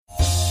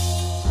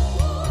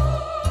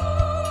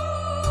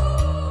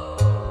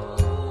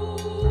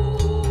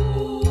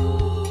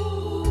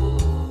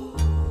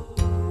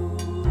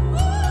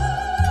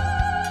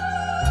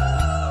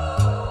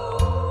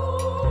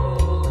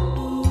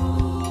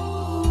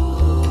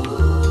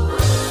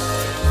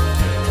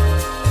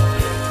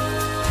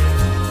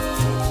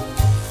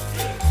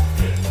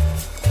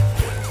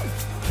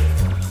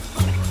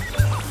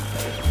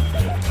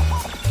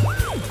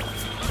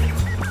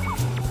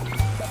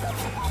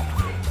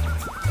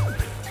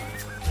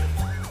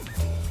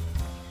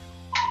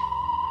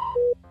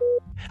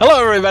Hello,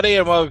 everybody,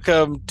 and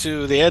welcome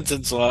to the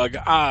Ensign Slug.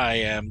 I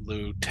am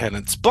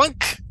Lieutenant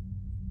Splunk.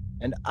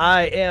 And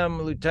I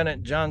am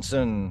Lieutenant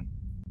Johnson.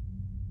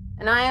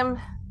 And I am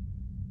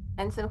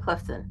Ensign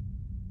Clifton.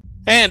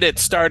 And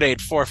it's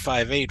Stardate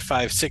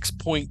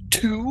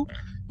 45856.2.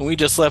 And we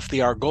just left the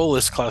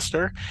Argolis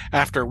cluster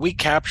after we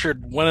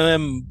captured one of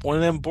them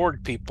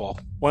Borg people,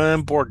 one of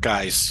them Borg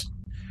guys.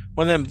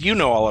 One of them, you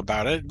know all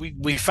about it.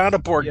 We found a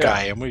Borg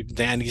guy,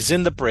 and he's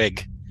in the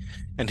brig.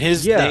 And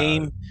his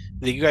name,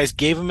 you guys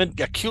gave him a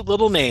cute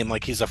little name,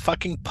 like he's a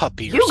fucking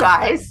puppy. You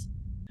guys.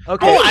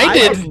 Okay, I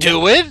didn't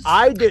do it.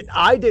 I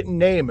didn't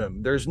name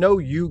him. There's no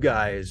you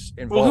guys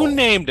involved. Well, who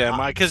named him?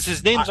 Because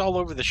his name's all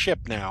over the ship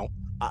now.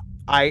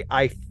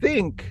 I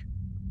think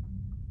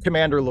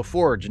Commander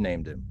LaForge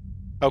named him.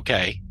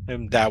 Okay,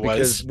 and that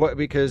was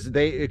because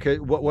they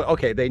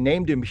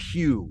named him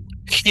Hugh.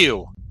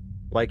 Hugh,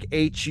 like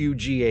Hugh,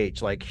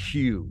 like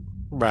Hugh.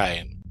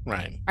 Right.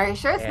 Are you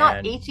sure it's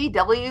not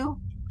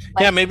HEW?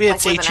 Yeah, maybe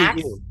it's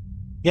HEU.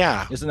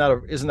 Yeah, isn't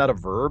that a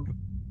verb?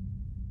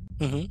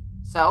 Mm-hmm.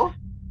 So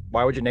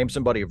why would you name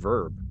somebody a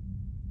verb?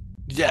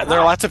 Yeah, there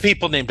are lots of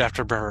people named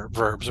after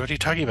verbs. What are you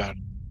talking about?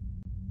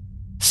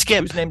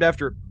 Skip. Who's named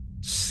after?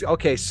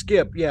 Okay,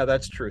 Skip. Yeah,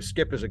 that's true.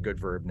 Skip is a good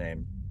verb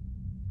name.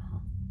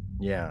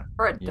 Yeah.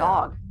 Or a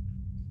dog.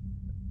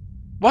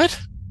 What?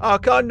 Oh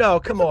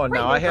no! Come on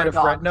now. I had a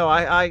friend. No,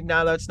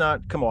 no, that's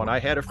not. Come on. I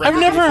had a friend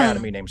in the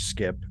academy named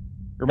Skip.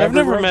 I've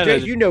never met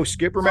it. You know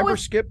Skip. Remember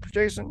Skip,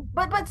 Jason?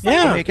 But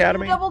yeah, the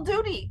academy. Double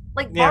duty.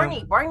 Like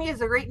Barney. Barney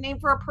is a great name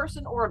for a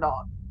person or a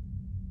dog.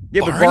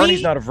 Yeah, but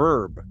Barney's not a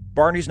verb.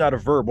 Barney's not a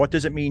verb. What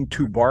does it mean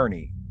to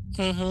Barney?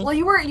 Mm-hmm. Well,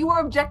 you were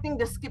objecting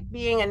to Skip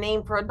being a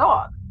name for a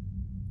dog.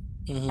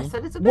 Mm-hmm. I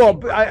said it's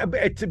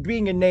a to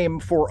being a name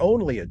for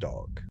only a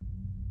dog.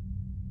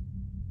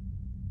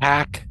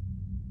 Hack.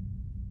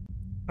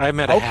 I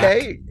met a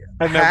hack.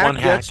 I met one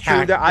hack. That's true.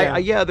 Hack,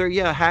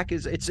 hack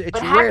is it's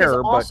but rare, hack is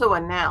also a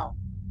noun.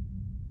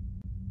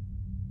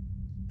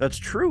 That's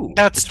true.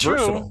 That's true.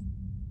 Versatile.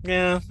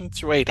 Yeah,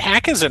 that's right.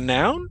 Hack is a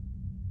noun?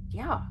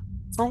 Yeah.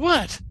 For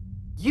what?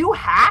 You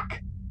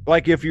hack?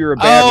 Like if you're a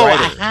bad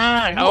writer.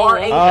 Hack. That's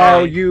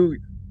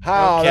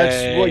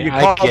what you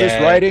call this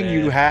writing,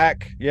 you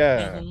hack.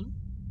 Yeah. Mm-hmm.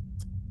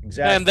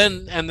 Exactly.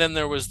 And then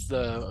there was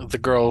the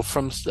girl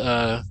from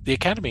the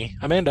academy,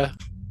 Amanda.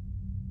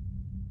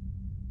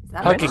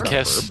 Hug and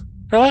Kiss.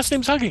 Her last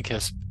name's Hug and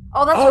Kiss.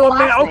 Oh, that's her last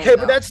name, okay,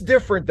 but that's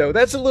different though.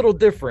 That's a little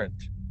different.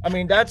 I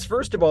mean, that's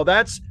first of all,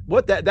 that's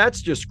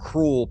just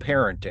cruel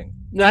parenting.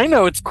 I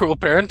know it's cruel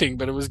parenting,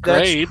 but it was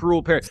great. That's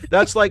cruel parenting.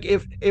 That's like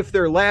if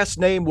their last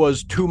name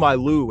was To My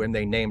Lou and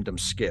they named him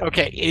Skip.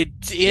 Okay,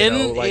 it's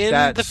in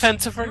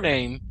defense of her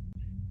name,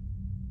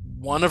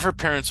 one of her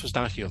parents was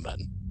not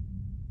human,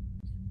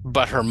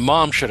 but her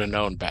mom should have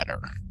known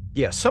better.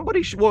 Yeah,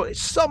 somebody should have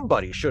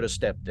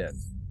stepped in.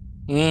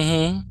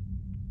 Mm-hmm.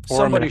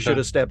 Somebody should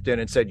have stepped in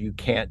and said, "You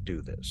can't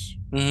do this."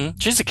 Mm-hmm.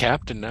 She's a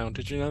captain now.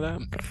 Did you know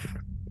that?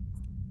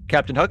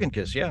 Captain Hug and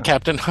Kiss, yeah.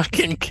 Captain Hug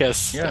and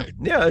Kiss. Yeah.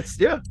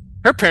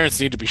 Her parents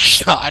need to be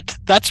shot.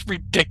 That's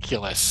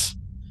ridiculous.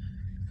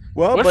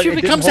 Well, what if she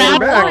becomes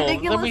admiral?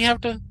 Then we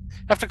have to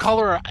call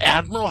her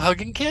Admiral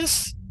Hug and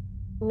Kiss?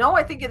 No,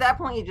 I think at that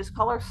point you just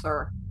call her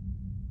Sir.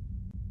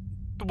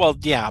 Well,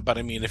 yeah, but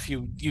I mean, if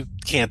you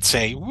can't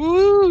say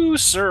 "woo,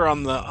 sir"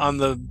 on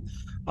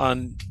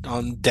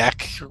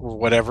deck or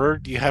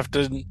whatever, you have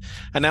to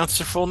announce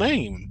their full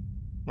name,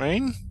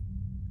 right?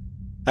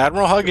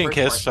 Admiral Hug and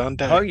Kiss on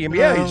deck.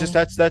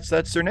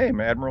 That's their name,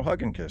 Admiral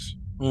Hug and Kiss.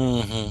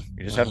 Mm-hmm.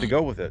 You just have to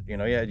go with it.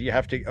 You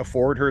have to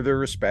afford her the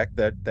respect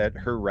that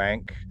her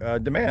rank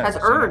demands.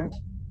 Has earned.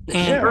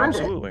 Yeah,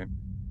 absolutely.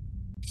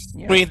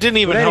 Yeah. I mean, it didn't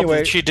even help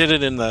that she did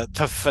it in the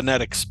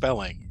phonetic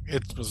spelling.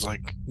 It was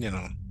like,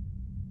 Yeah.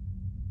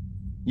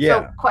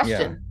 So,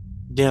 question.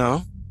 Yeah.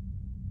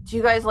 Do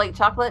you guys like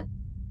chocolate?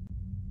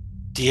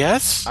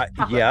 Yes.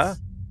 Yeah.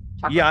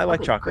 Yeah, I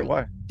like chocolate.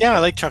 Why? Yeah, I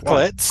like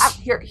chocolates.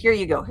 Here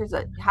you go.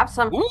 Have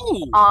some.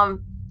 Ooh.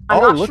 I'm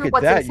not look sure at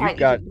what's that. inside. You've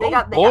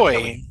got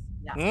boy.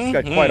 You've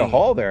got quite a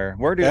haul there.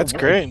 That's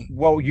great.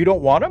 Well, you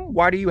don't want them?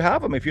 Why do you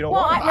have them if you don't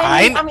want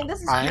them? I mean,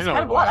 this is kind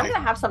of what I'm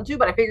going to have some too,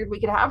 but I figured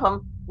we could have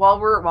them while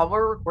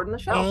we're recording the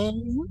show.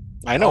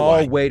 I know.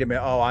 why. Wait a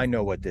minute. Oh, I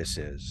know what this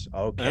is.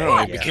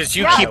 Okay. Because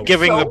you keep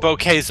giving the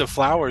bouquets of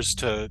flowers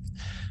to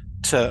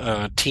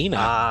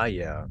Tina.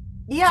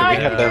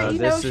 Yeah, so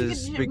this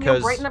is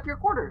because brighten up your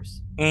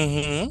quarters.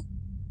 Mm-hmm.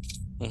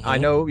 I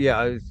know.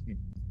 Yeah.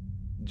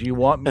 Do you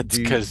want me? It's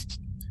because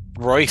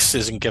Royce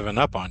isn't giving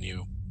up on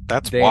you.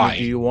 That's Dana, why.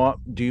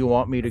 Do you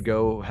want me to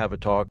go have a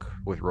talk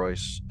with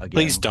Royce again?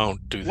 Please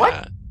don't do what?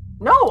 that.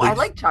 No, Please. I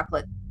like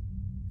chocolate.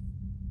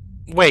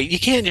 Wait, you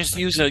can't just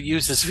use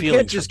his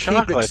feelings for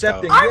chocolate.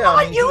 I'm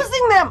not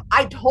using them.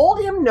 I told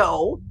him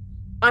no.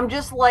 I'm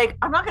just like,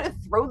 I'm not going to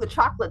throw the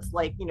chocolates,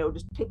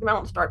 just take them out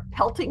and start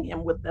pelting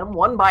him with them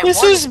one by one.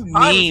 This is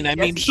mean. I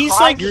mean, he's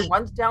like,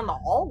 runs down the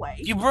hallway.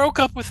 You broke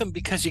up with him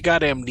because you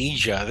got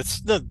amnesia. I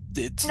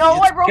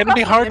broke up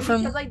with him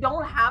because I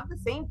don't have the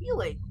same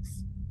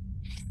feelings.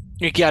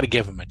 You got to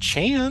give him a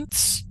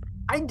chance.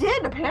 I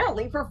did,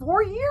 apparently, for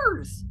 4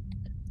 years.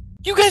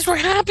 You guys were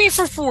happy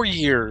for 4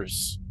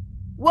 years.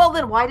 Well,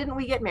 then why didn't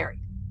we get married?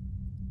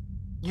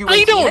 You I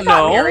and Tina don't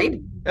got know.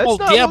 married. That's Well,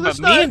 not, yeah, well, but that's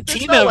me not, and that's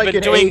Tina not have like been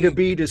an doing. A to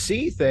B to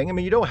C thing. I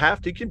mean, you don't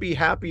have to. You can be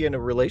happy in a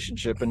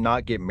relationship and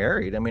not get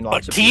married. I mean, But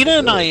lots of Tina people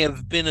and do I it.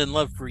 have been in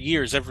love for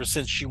years, ever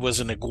since she was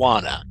an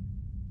iguana.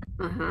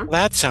 Mm-hmm.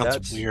 That sounds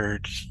That's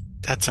weird.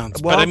 That sounds,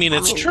 but well. I mean, I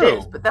it's mean, it true.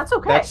 is, but that's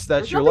okay. That's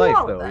There's your nothing life,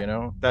 wrong with though. that. You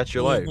know, that's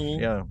your life. Mhm.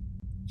 Yeah.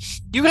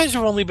 You guys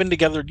have only been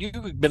together.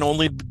 You've been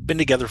only been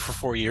together for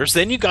 4 years.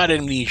 Then you got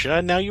amnesia,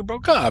 and now you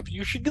broke up.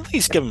 You should at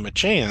least give him a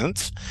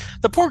chance.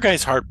 The poor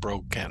guy's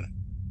heartbroken.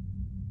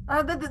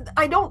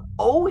 I don't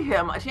owe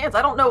him a chance.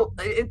 I don't know.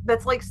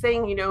 That's like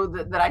saying,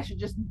 that I should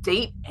just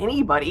date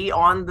anybody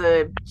on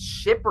the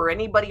ship or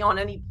anybody on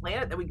any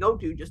planet that we go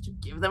to just to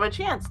give them a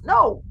chance.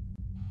 No.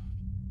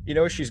 You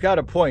know, she's got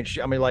a point.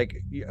 I mean, like,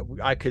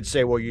 I could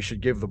say, well, you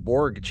should give the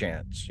Borg a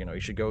chance. You know,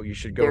 you should go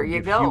There you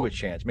give go. Hugh a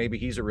chance. Maybe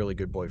he's a really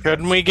good boyfriend.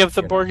 Couldn't we give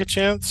the You know? Borg a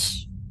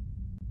chance?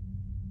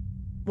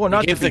 Well, We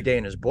not to gave be the-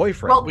 Dana's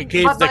boyfriend. Well, We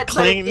gave but- the but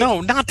cling. it-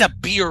 No, not to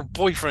be your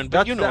boyfriend, but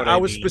That's you know the- what I I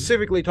was mean.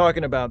 specifically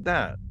talking about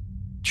that.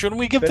 Shouldn't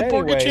we give But the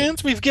Borg a anyway-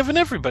 chance? We've given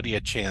everybody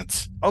a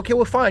chance. Okay,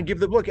 well, fine. Give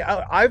the look.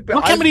 I've been.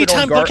 Look how I've many been on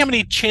times. guard- Look how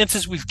many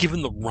chances we've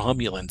given the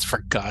Romulans.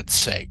 For God's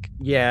sake,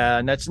 Yeah,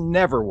 and that's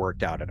never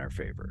worked out in our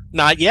favor.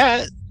 not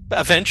yet.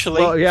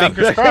 Eventually, Well, yeah,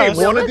 fingers hey,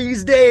 crossed. one of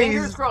these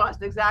Fingers days,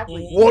 crossed,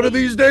 exactly. one of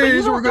these But you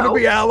days, don't we're going to know.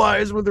 be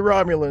allies with the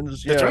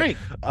Romulans. That's Yeah. right.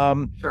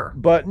 Sure.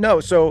 But no.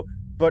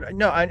 But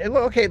no.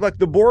 Okay, look,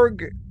 the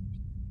Borg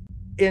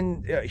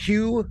in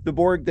Hugh, the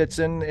Borg that's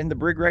in the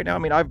brig right now. I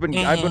mean, I've been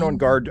on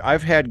guard.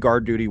 I've had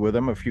guard duty with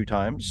him a few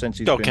times since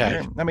he's been Okay.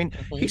 here. I mean,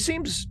 he Mhm.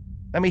 seems.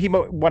 I mean,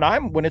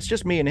 when it's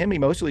just me and him, he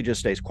mostly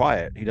just stays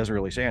quiet. He doesn't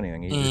really say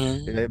anything.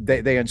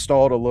 Mhm. They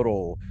installed a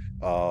little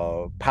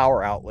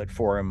power outlet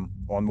for him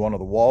on one of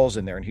the walls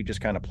in there, and he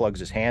just kind of plugs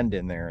his hand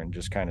in there and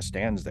just kind of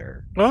stands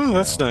there. Oh, you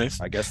that's know. nice.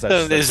 I guess So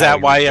that's is how that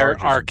he why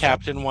recharges our himself.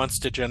 captain wants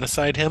to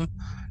genocide him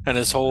and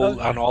his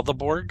whole on all the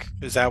Borg?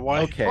 Is that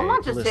why? Okay, Well,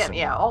 not just listen, him.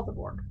 Yeah, all the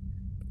Borg.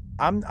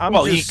 I'm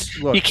Well, just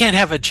look. you can't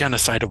have a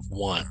genocide of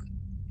one.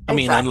 I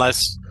mean,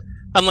 Exactly.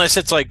 unless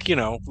it's like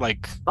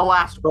like The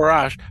last one.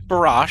 Barash.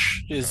 Barash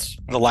is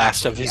the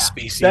last of his Yeah.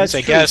 species. That's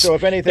I true. guess So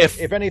if anything, if-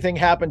 if anything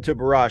happened to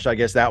Barash, I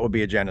guess that would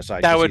be a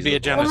genocide. That 'cause would he's be a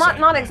the- Well, genocide.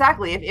 not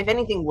exactly. If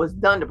anything was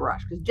done to Barash,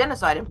 because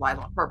genocide implies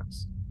on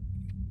purpose.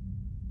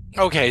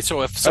 Okay,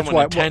 so if someone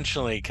why-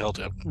 intentionally killed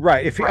him,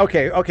 Right. If Right.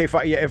 okay,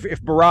 fine. Yeah.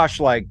 If Barash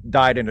like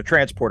died in a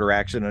transporter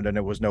accident and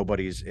it was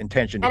nobody's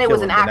intention to And it kill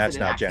was him, an then that's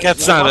accident. not actually. genocide.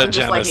 That's not It a wasn't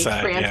just like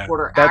genocide, yeah.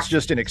 transporter That's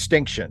accident. just an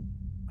extinction.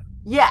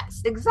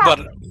 Yes,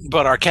 exactly.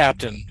 but our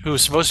captain,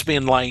 who's supposed to be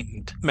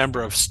enlightened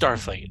member of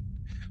Starfleet,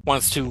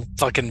 wants to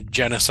fucking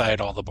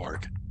genocide all the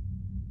Borg,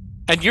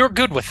 and you're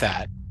good with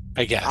that,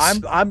 I guess.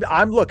 I'm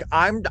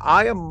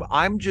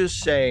just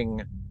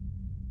saying.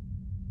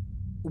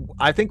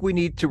 I think we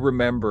need to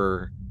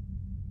remember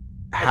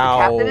But how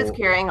the captain is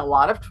carrying a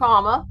lot of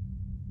trauma.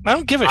 I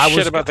don't give a I shit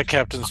was- about the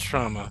captain's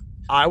trauma.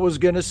 I was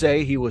gonna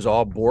say he was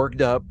all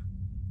borged up,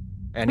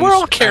 and We're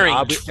he's- all carrying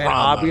and trauma.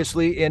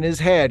 obviously in his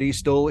head he's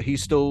still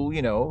he's still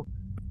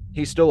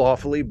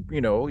awfully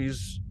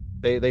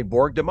they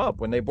borged him up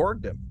when they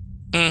borged him.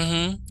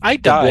 Mm-hmm. I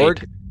The died.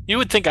 Borg, You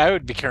would think I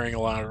would be carrying a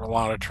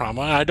lot of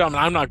trauma.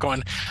 I'm not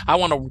going. I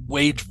want to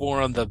wage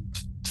war on the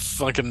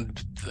fucking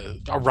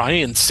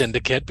Orion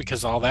Syndicate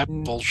because all that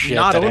bullshit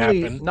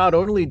happened. not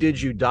only did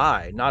you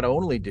die,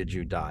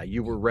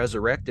 you were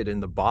resurrected in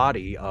the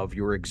body of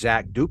your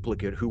exact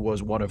duplicate, who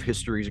was one of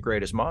history's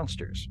greatest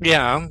monsters.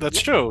 Yeah,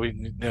 that's true. I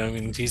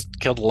mean, he's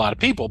killed a lot of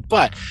people,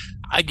 but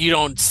you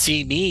don't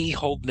see me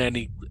holding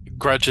any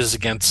grudges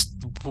against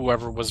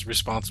whoever was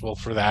responsible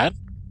for that,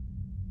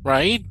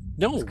 right?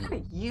 No. It's kind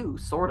of you,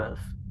 sort of.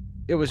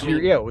 It was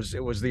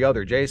it was the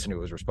other Jason who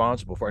was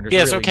responsible for it. And there's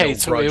Yes, really okay, no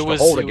so grudge it to was-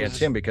 hold it against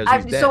was- him because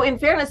he's dead. So in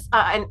fairness,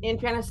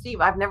 Steve,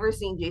 I've never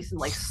seen Jason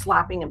like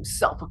slapping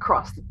himself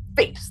across the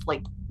face,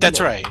 like That's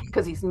right.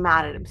 because he's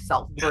mad at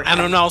himself.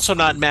 And I'm also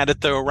not mad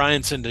at the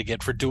Orion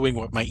Syndicate for doing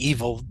what my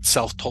evil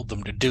self told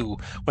them to do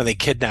when they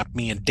kidnapped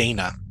me and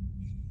Dana.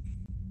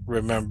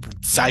 Remember,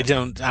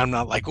 I'm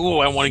not like, oh,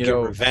 I want to get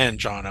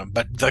revenge on him.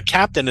 But the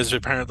captain is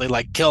apparently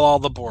like, kill all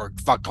the Borg,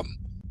 fuck them.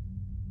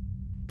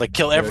 Like,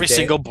 kill every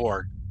single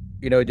Borg.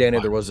 Danny,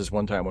 there was this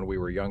one time when we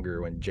were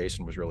younger when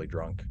Jason was really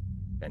drunk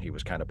and he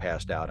was kind of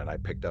passed out, and I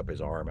picked up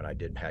his arm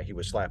and he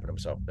was slapping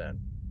himself then.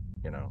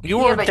 You Yeah,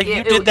 were but you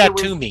it- did it that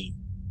was- to me.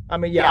 I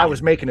mean, Yeah, I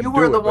was making him You do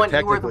were it, the but one. You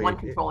were the technically, one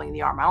controlling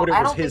the arm. but it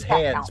I was don't his think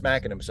that hand counts.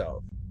 smacking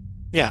himself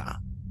Yeah.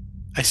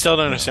 I still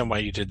don't understand why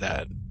you did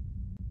that.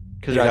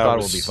 because Yeah, I that thought it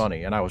was- would be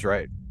funny, and I was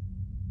right.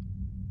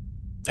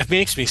 It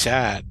makes me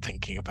sad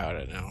thinking about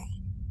it now.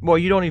 Well,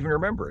 you don't even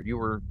remember it. You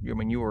were.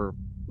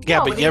 Yeah,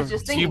 No, but he was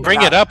just you thinking bring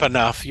about it up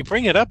enough. You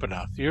bring it up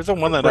enough. You're the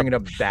one that bringing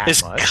up that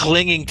is much.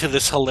 clinging to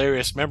this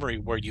hilarious memory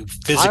where you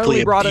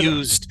physically brought it up-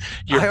 abused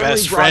your I only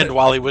best brought friend it-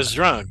 while he was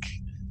drunk.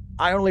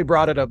 I only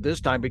brought it up this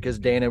time because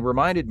Dana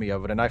reminded me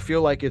of it, and I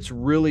feel like it's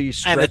really And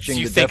stretching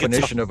you the think it's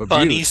a definition of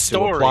funny abuse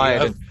story to apply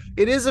it. of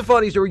It is a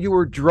funny story. You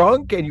were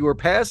drunk and you were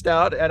passed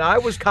out, and I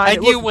was kind And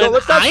of. you Look, went,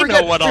 let's not I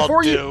forget know what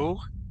I'll do.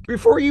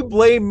 before you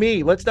blame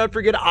me. Let's not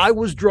forget I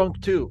was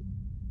drunk too.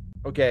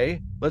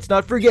 Okay, let's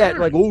not forget.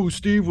 Sure. Like, oh,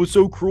 Steve was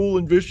so cruel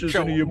and vicious,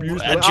 and he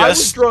abused me. I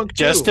was drunk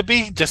too. Just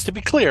to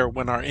be clear,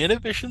 when our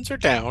inhibitions are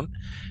down,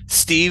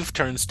 Steve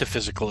turns to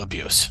physical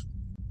abuse.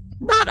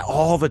 Not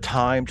all the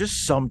time,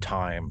 just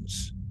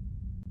sometimes.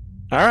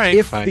 All right,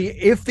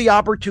 if the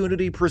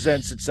opportunity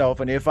presents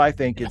itself, and if I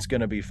think it's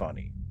going to be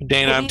funny.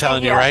 Dana, I'm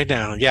telling you right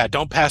now,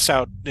 don't pass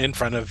out in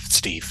front of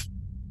Steve.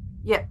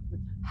 Yeah.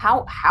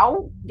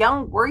 How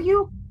young were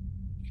you?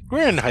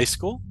 We're in high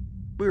school.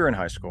 We were in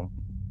high school.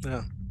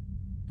 Yeah.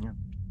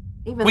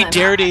 Even we then,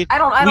 dared each. I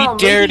don't know.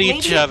 Dared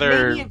each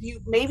other.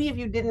 Maybe if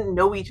you didn't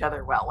know each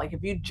other well, like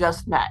if you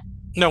just met.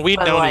 No, we'd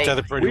known each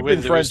other pretty. We'd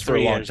been friends for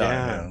a long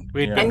time.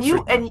 Yeah. And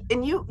you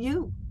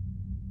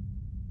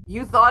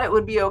thought it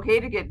would be okay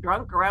to get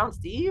drunk around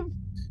Steve?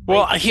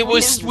 Well,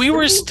 we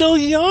were still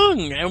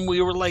young, and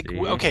we were like,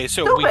 okay,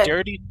 so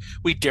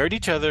we dared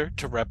each other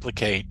to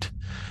replicate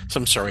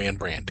some Surian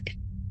brandy.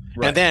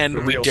 Right. And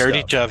then we dared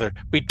each other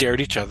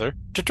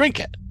to drink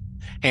it.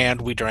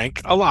 And we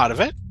drank a lot of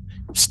it.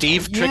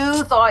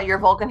 You thought your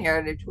Vulcan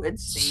heritage would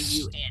save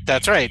you.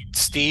 That's right.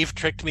 Steve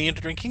tricked me into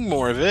drinking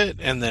more of it,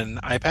 and then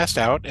I passed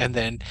out, and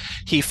then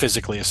he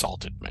physically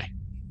assaulted me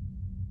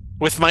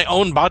with my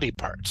own body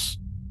parts.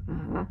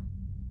 Mm-hmm.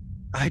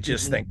 I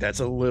just think that's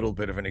a little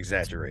bit of an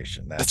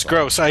exaggeration. That's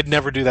gross. I'd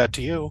never do that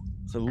to you.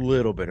 It's a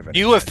little bit of an.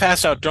 You have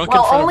passed out drunk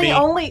in front of me.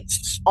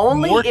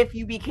 Only if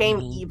you became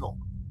evil.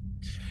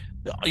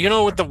 You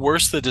know what the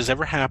worst that has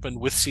ever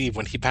happened with Steve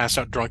when he passed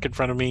out drunk in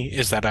front of me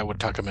is that I would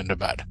tuck him into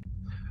bed.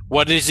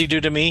 What does he do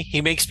to me?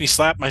 He makes me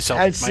slap myself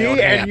with my own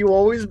hand. And you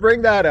always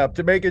bring that up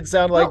to make it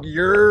sound like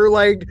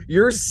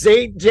you're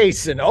Saint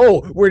Jason.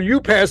 Oh, when you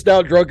passed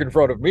out drunk in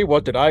front of me,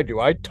 what did I do?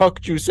 I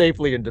tucked you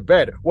safely into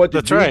bed. What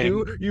did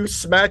you do? You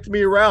smacked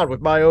me around with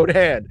my own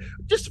hand.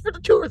 Just for the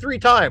 2 or 3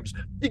 times.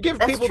 You give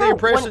people the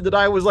impression that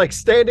I was like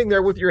standing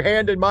there with your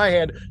hand in my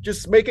hand,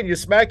 just making you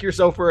smack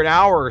yourself for an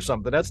hour or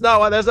something. That's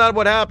not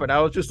what happened. I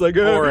was just like,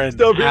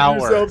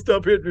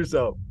 stop hitting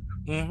yourself.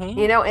 Mm-hmm.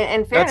 You know,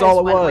 in fairness,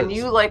 when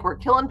you were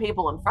killing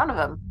people in front of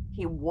him,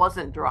 he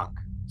wasn't drunk.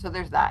 So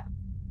there's that.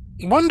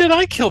 When did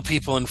I kill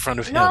people in front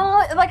of him?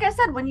 No, like I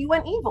said, when you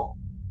went evil.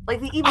 Like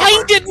the evil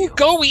I didn't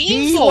go evil.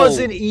 He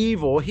wasn't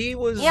evil. He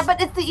was. Yeah,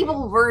 but it's the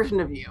evil version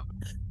of you.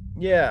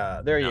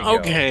 Yeah, there you go.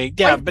 Okay,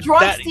 yeah, but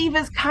drunk Steve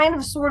is kind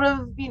of sort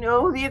of,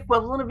 the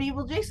equivalent of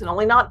evil Jason,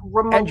 only not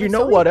remotely. And you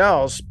know what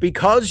else?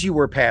 Because you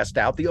were passed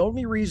out, the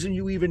only reason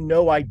you even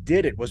know I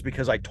did it was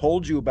because I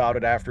told you about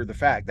it after the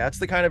fact. That's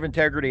the kind of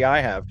integrity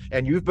I have,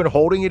 and you've been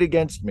holding it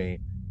against me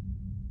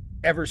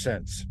ever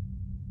since.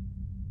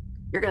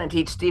 You're going to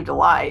teach Steve to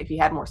lie if he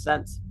had more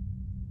sense.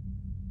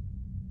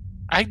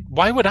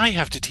 Why would I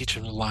have to teach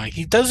him to lie?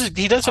 He does it.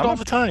 He does it all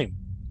the time.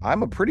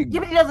 I'm a pretty. Yeah,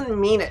 but he doesn't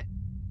mean it.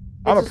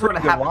 I'm a pretty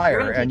good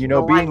liar, and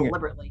you're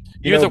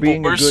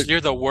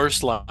the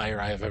worst liar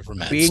I have ever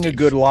met. Being a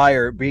good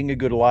liar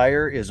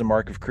is a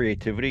mark of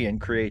creativity, and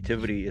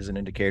creativity is an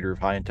indicator of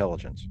high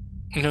intelligence.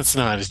 No, it's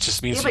not. It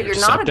just means but you're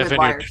not a good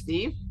liar,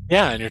 Steve.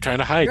 Yeah, and you're trying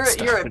to hide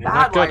stuff. You're a bad liar. You're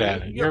not good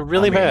at it. You're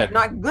really bad. You're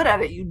not good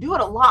at it. You do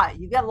it a lot.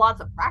 You get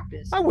lots of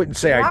practice. I wouldn't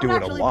say I do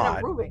it a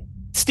lot.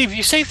 Steve,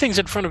 you say things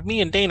in front of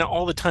me and Dana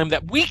all the time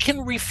that we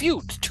can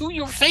refute to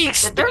your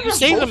face. But you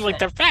say them like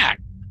they're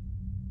fact,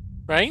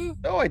 right?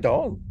 No, I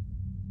don't.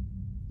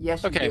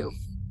 Yes, you do.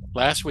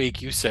 Last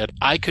week you said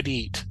I could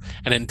eat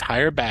an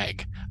entire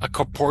bag of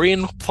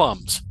Corporean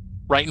plums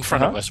right in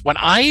front of us when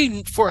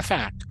I, for a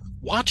fact,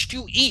 watched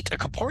you eat a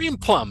Corporean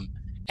plum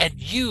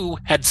and you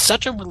had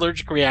such an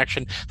allergic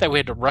reaction that we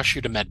had to rush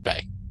you to med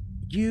bay.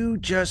 You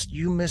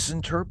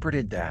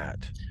misinterpreted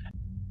that.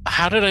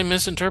 How did I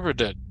misinterpret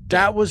it?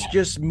 That was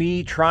just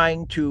me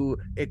trying to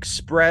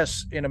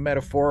express in a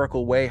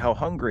metaphorical way how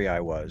hungry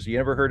I was. You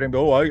ever heard him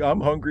go, I'm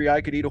hungry,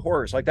 I could eat a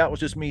horse. Like, that was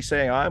just me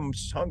saying, I'm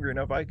hungry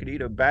enough, I could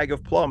eat a bag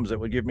of plums that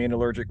would give me an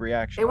allergic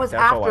reaction. It was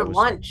after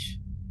lunch.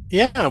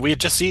 Yeah, we had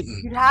just eaten.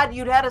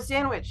 You'd had a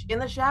sandwich in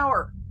the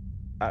shower.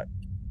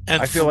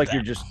 I feel like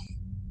you're just...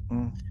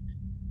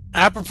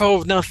 Apropos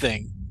of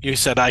nothing, you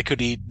said I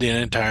could eat the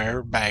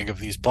entire bag of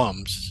these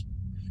plums.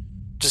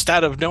 Just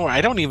out of nowhere.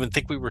 I don't even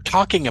think we were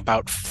talking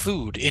about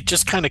food. It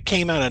just kind of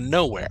came out of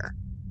nowhere,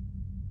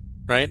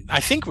 right?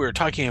 I think we were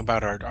talking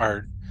about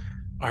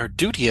our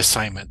duty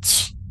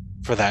assignments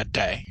for that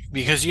day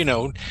because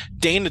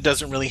Dana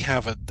doesn't really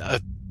have a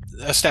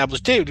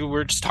established day. We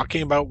were just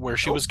talking about where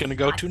she was going to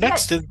go to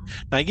next.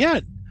 Not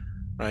yet,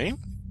 right?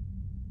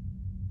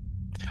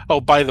 Oh,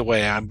 by the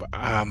way, I'm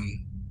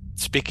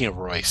speaking of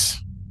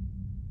Royce.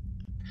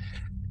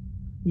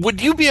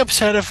 Would you be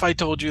upset if I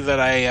told you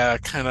that I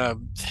kind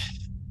of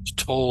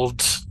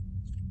told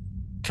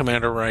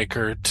Commander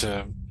Riker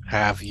to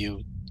have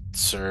you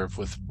serve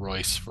with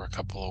Royce for a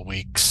couple of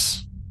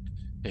weeks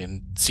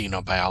in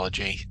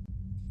xenobiology?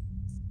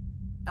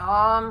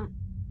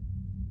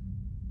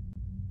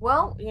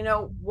 Well,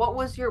 what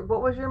was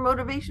your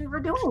motivation for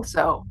doing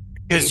so?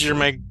 Because you're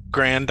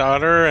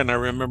granddaughter, and I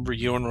remember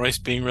you and Royce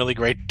being really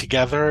great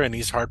together, and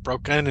he's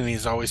heartbroken, and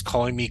he's always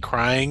calling me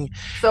crying.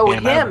 So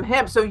And I'm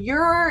him. So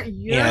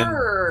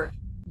and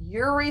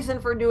your reason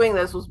for doing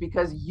this was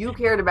because you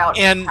cared about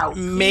and how he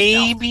felt,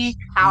 maybe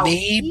how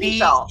he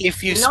felt,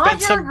 if you not spent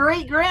your some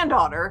great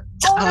granddaughter.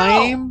 Oh no,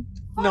 time,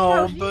 fuck how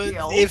no, she but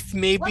feels.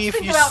 maybe Let's if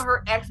think you about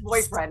her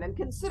ex-boyfriend and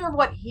consider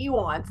what he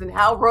wants and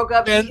how broke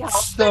up spent how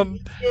upset some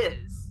he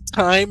is.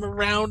 time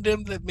around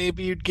him, that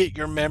maybe you'd get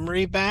your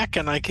memory back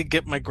and I could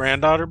get my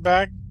granddaughter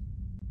back.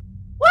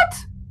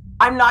 What?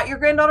 I'm not your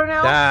granddaughter now.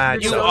 You're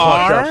That's You a no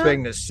fucked longer. up are?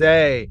 thing to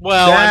say.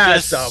 Well, I'm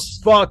That's a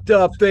just fucked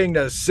up thing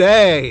to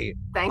say.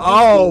 Thank you,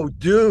 Oh, Steve.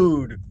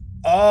 dude.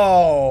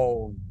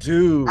 Oh,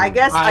 dude. I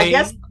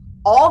guess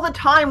all the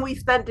time we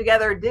spent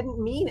together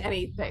didn't mean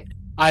anything.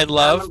 I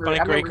love my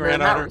I great remember hearing that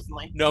granddaughter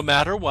recently. no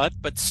matter what,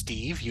 but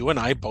Steve, you and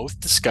I both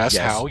discuss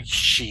Yes. how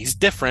she's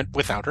different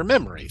without her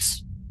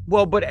memories.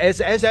 Well, but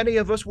as any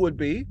of us would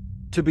be,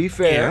 to be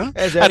fair, Yeah.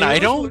 as And any I of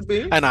us don't would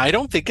be. and I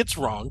don't think it's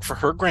wrong for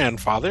her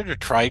grandfather to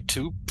try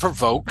to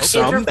provoke Okay.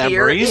 some Interfere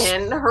memories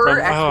in her from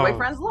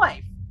ex-boyfriend's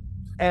life.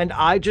 And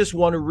I just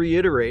want to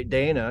reiterate,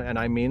 Dana, and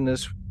I mean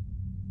this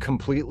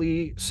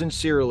completely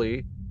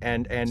sincerely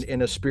and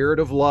in a spirit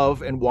of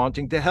love and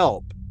wanting to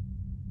help.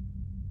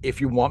 If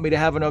you want me to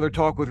have another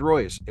talk with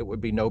Royce, it would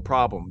be no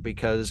problem,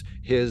 because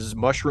his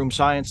mushroom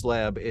science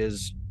lab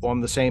is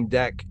on the same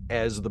deck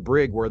as the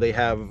brig where they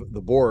have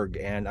the Borg.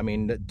 And I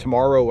mean,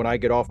 tomorrow when I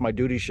get off my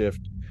duty shift,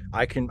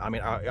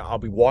 I'll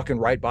be walking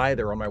right by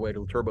there on my way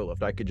to the turbo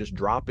lift. I could just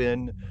drop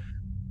in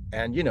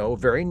and,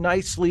 very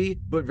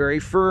nicely, but very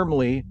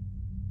firmly,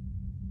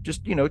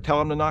 just, tell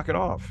him to knock it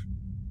off.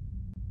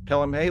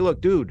 Tell him, hey, look,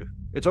 dude,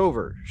 it's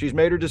over. She's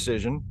made her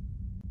decision.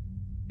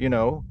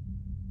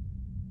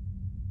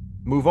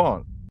 Move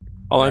on.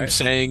 all I'm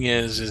saying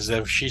is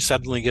if she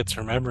suddenly gets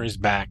her memories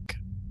back,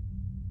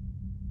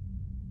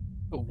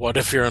 what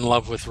if you're in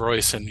love with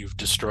Royce and you've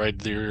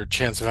destroyed your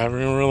chance of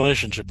having a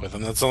relationship with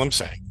him? That's all I'm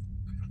saying.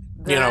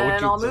 Then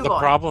I'll move the on.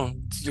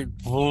 problem.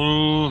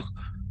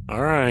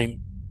 All right.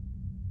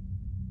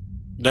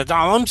 That's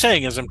all I'm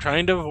saying is I'm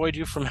trying to avoid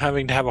you from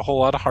having to have a whole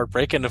lot of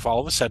heartbreak. And if all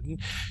of a sudden,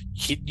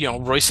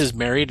 Royce is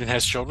married and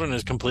has children,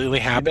 is completely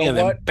happy, and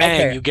then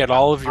bang, Okay. you get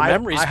all of your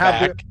memories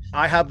back.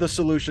 I have the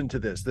solution to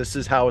this. This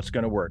is how it's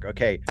going to work.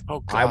 Okay. Oh,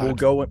 God.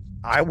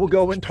 I will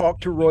go and talk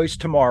to Royce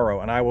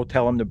tomorrow, and I will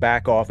tell him to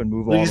back off and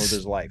move on with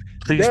his life.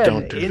 Please Then,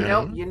 don't do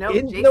that.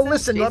 Jason,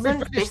 listen, let me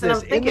finish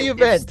this. I'm thinking, in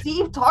the event, if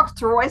Steve talks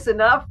to Royce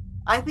enough,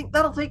 I think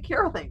that'll take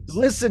care of things.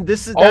 listen,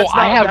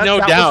 I have no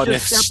doubt. That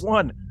was just step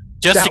one.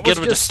 Just to get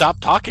him to stop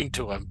talking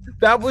to him.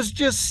 That was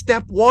just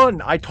step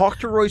one. I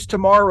talked to Royce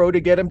tomorrow to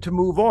get him to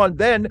move on.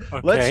 Then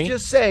let's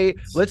just say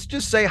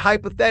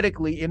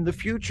hypothetically, in the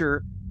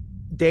future,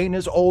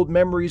 Dana's old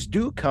memories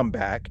do come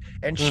back,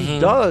 and she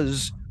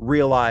does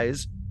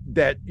realize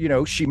that,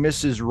 she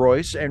misses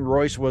Royce, and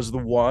Royce was the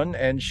one,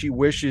 and she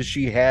wishes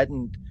she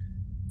hadn't,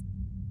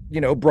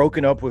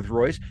 broken up with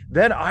Royce.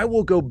 Then I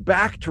will go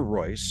back to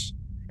Royce,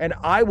 and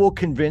I will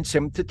convince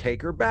him to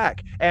take her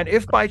back. And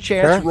if by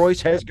chance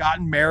Royce has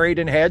gotten married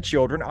and had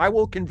children, I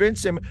will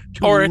convince him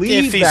to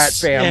leave that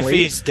family, if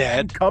he's dead,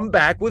 and come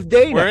back with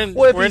Dana.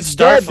 If he's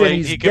dead, then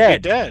he's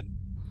dead.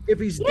 If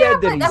he's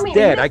dead, then he's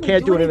dead. I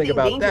can't do anything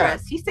about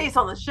that. He stays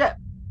on the ship.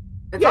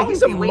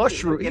 He's a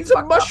mushroom. He's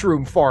a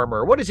mushroom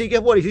farmer. What does he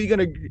get? What is he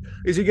gonna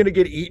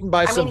get eaten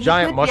by some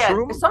giant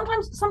mushroom? Yeah,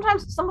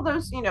 sometimes some of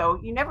those, you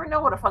never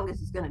know what a fungus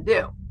is gonna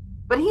do.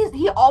 But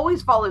he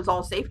always follows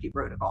all safety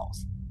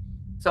protocols.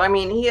 So I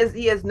mean, he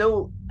has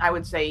no. I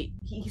would say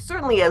he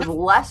certainly has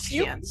less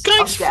chance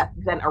of death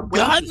than a rabies.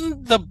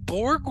 Gotten the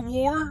Borg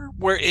War,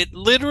 where it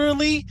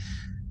literally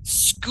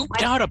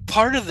scooped out a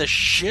part of the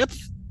ship.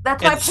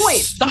 That's my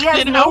point.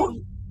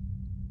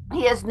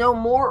 He has no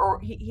more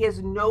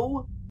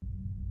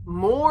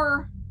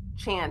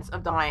chance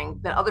of dying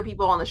than other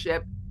people on the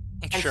ship,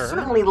 and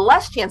certainly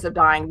less chance of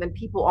dying than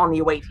people on the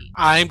away team.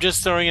 I'm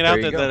just throwing it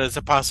out there that it's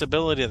a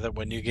possibility that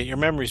when you get your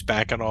memories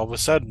back and all of a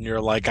sudden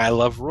you're like, I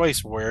love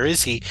Royce. Where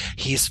is he?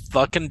 He's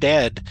fucking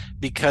dead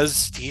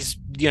because he's,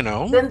 Then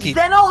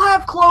I'll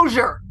have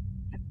closure.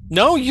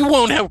 No, you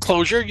won't have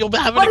closure. You'll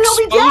have an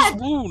exposed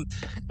wound.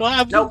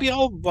 You'll be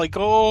all like,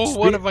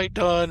 what have I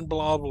done?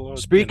 Blah blah.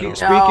 Speaking as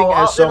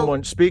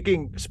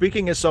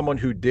someone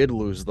who did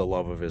lose the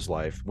love of his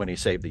life when he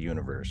saved the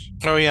universe.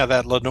 Oh yeah,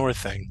 that Lenore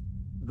thing.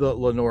 The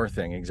Lenore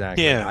thing,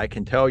 exactly. Yeah. I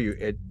can tell you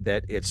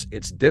that it's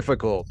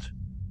difficult,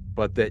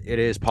 but that it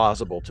is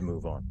possible to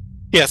move on.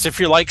 Yes, if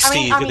you're like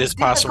Steve, it is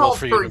possible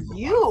for you. For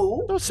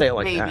you, don't say it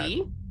like that.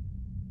 Maybe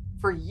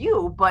for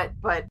you, but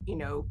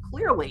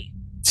clearly.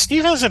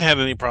 Steve hasn't had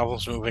any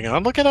problems moving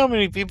on. Look at how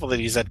many people that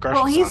he's had crushes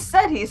on. Well, he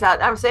said he's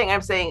had. I'm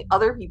saying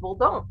other people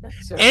don't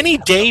necessarily. Any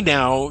day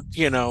now,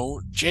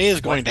 Jay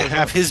is going to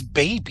have his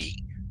baby.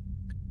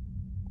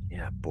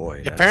 Yeah,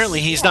 boy.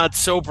 Apparently, he's not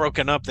so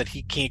broken up that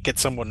he can't get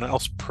someone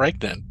else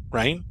pregnant,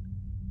 right?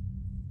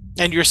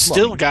 And you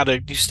still got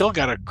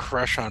a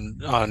crush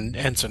on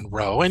Ensign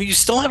Rowe, and you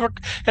still have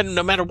and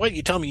no matter what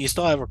you tell me, you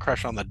still have a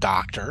crush on the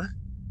Doctor.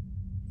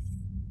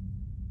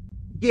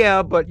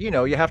 Yeah, but you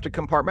have to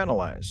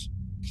compartmentalize.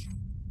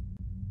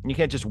 You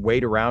can't just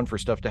wait around for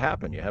stuff to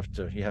happen. You have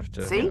to,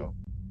 See?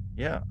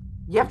 Yeah.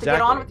 You have to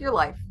get on with your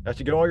life. You have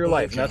to get on with your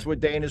life. And that's what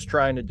Dane is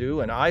trying to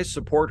do. And I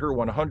support her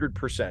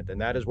 100%. And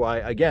that is why,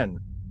 again,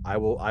 I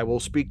will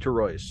speak to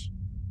Royce.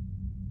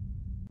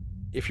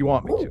 If you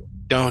want me to.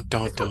 Don't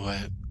do it.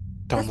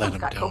 Don't let him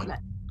do coconut.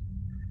 it.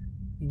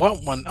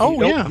 What one?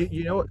 Oh, yeah.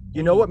 You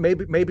know what?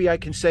 Maybe I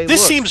can say,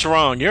 this seems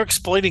wrong. You're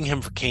exploiting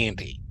him for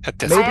candy at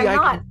this point.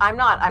 I'm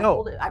not.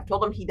 I've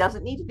told him he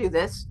doesn't need to do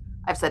this.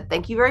 I've said,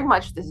 thank you very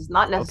much. This is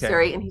not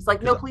necessary. Okay. And he's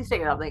like, no, please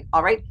take it. I'm like,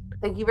 all right,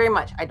 thank you very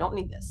much. I don't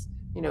need this.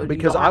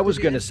 Because I was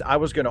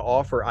gonna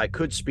offer, I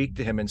could speak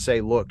to him and say,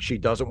 look, she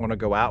doesn't want to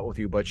go out with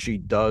you, but she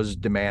does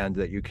demand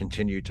that you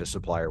continue to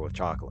supply her with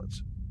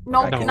chocolates.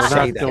 No, we're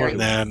not doing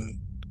that.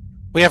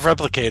 We have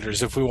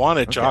replicators. If we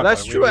wanted chocolate,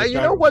 that's true. You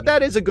know what?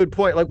 That is a good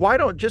point. Like, why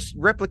don't just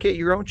replicate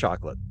your own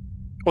chocolate?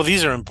 Well,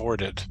 these are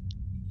imported.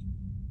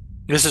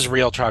 This is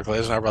real chocolate.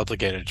 It's not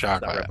replicated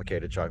chocolate. It's not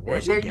replicated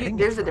chocolate.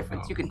 There's a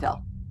difference. You can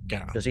tell.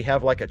 Yeah. Does he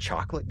have like a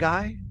chocolate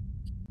guy?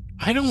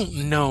 I don't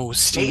know,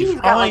 Steve.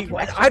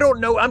 I don't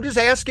know. I'm just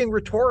asking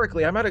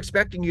rhetorically. I'm not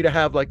expecting you to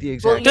have like the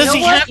exact. Well, does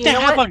he have to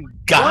have a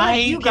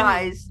guy?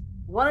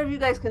 One of you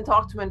guys can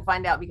talk to him and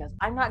find out, because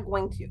I'm not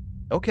going to.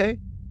 Okay.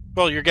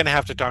 Well, you're going to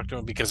have to talk to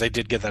him because I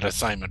did get that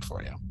assignment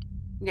for you.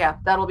 Yeah,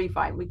 that'll be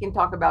fine. We can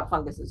talk about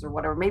funguses or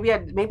whatever. Maybe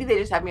they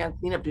just have me on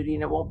cleanup duty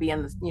and it won't be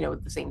in this,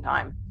 at the same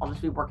time. I'll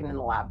just be working in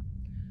the lab.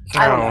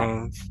 I don't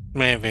know.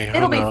 Maybe.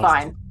 It'll be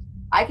fine.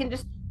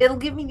 It'll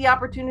give me the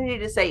opportunity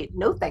to say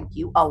no, thank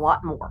you, a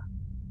lot more.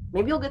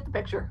 Maybe you'll get the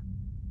picture.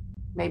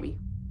 Maybe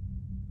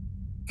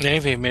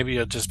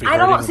you'll just be. I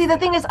don't see. The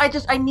thing is,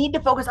 I need to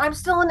focus. I'm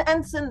still an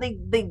ensign.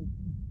 They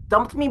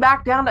dumped me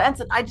back down to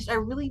ensign. I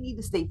really need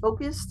to stay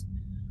focused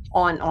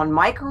on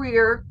my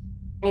career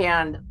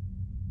and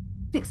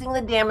fixing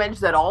the damage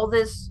that all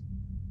this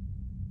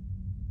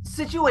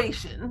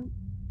situation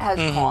has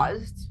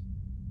caused.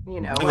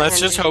 And let's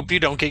just hope you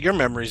don't get your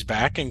memories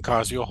back and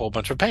cause you a whole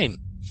bunch of pain.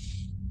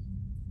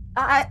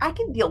 I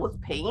can deal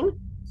with pain.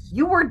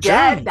 You were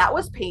dead. Sure. That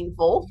was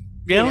painful.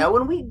 Yeah.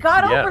 And we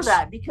got over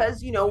that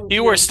because,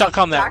 you were stuck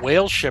on that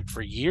whale ship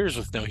for years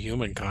with no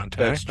human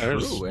contact.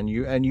 That's true. And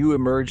you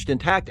emerged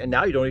intact, and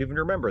now you don't even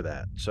remember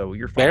that. So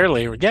you're fine.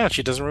 Barely. Yeah,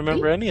 she doesn't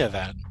remember any of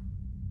that.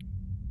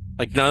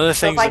 Like none of the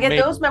things. If I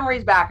get those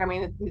memories back, I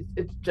mean,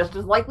 it's just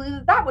as likely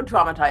that would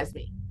traumatize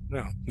me.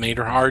 No, made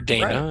her hard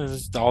Dana.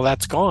 Right. All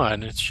that's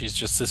gone. She's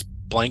just this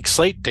blank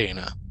slate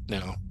Dana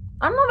now.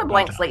 I'm not a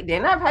blank slate,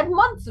 Dana. I've had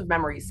months of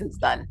memories since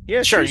then.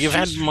 Yeah, sure. You've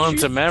had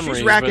months of memories.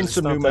 She's racking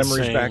some new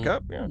memories back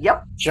up. Yeah.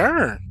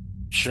 Yep.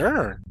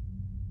 Sure.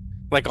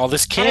 Like all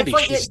this candy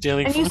she's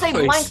stealing. And you say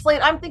blank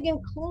slate, I'm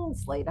thinking clean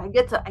slate. I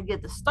get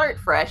to start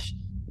fresh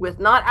with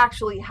not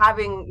actually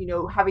having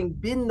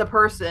been the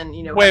person.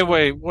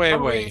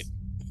 Wait.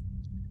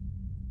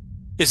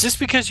 Is this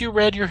because you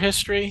read your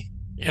history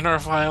in our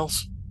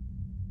files?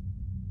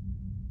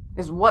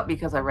 Is what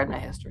because I read my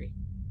history?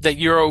 That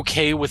you're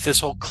okay with this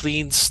whole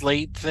clean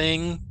slate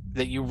thing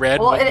that you read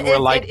what you were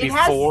like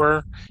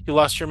before you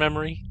lost your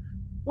memory?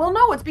 Well,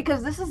 no, it's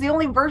because this is the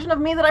only version of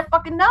me that I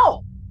fucking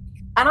know,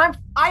 and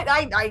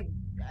I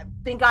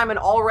think I'm an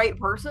all right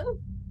person,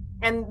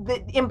 and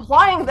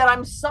implying that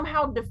I'm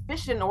somehow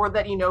deficient or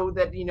that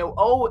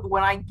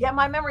when I get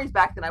my memories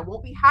back, then I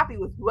won't be happy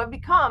with who I've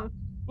become.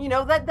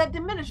 That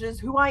diminishes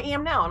who I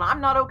am now, and I'm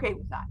not okay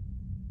with that.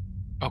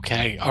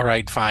 Okay, all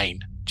right, fine.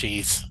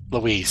 Jeez,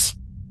 Louise.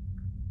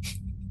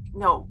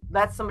 No,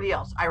 that's somebody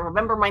else. I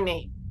remember my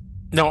name.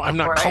 No, I'm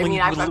not calling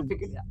you. I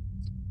figured it out.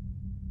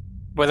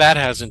 Well, that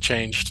hasn't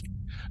changed.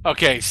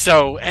 Okay,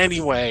 so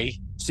anyway.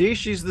 See,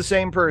 she's the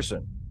same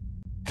person.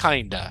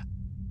 Kinda.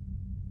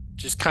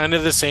 Just kind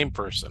of the same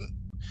person.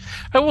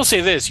 I will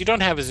say this. You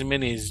don't have as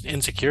many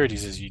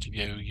insecurities as you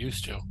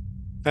used to.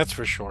 That's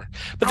for sure.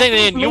 But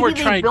then you were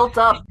trying. Built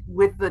up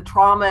with the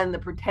trauma and the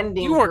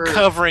pretending. You were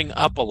covering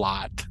up a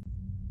lot.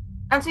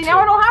 And see, now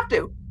I don't have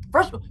to.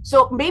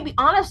 So maybe,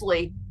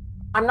 honestly,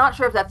 I'm not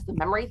sure if that's the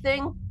memory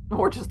thing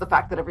or just the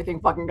fact that everything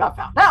fucking got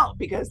found out,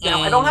 because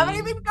now I don't have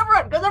anything to cover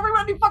it, because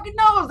everybody fucking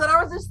knows that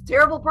I was this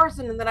terrible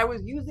person and that I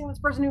was using this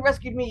person who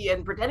rescued me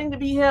and pretending to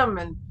be him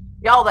and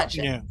all that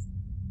shit. Yeah.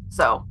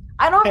 So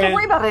I don't have to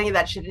worry about any of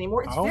that shit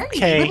anymore. It's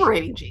very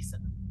liberating, Jason.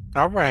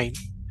 All right.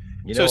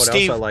 You know what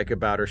else I like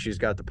about her? She's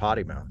got the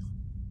potty mouth.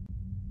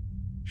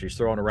 She's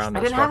throwing around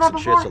those fucks and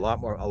shits a lot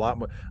more.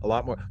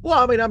 Well,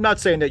 I mean, I'm not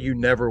saying that you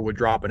never would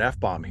drop an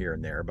F-bomb here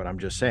and there, but I'm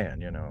just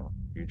saying,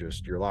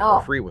 you're a lot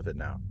more free with it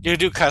now. You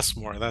do cuss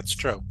more. That's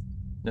true.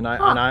 And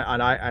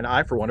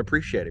I for one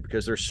appreciate it,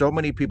 because there's so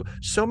many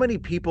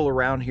people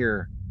around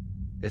here.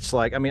 It's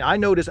like, I mean, I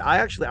noticed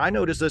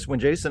this when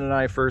Jason and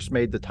I first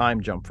made the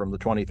time jump from the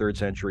 23rd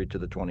century to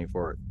the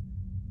 24th.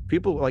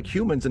 People like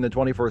humans in the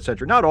 24th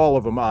century, not all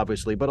of them,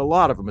 obviously, but a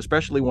lot of them,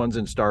 especially ones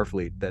in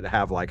Starfleet that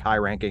have like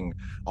high-ranking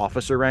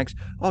officer ranks.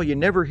 Oh, you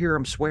never hear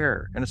them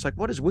swear. And it's like,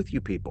 what is with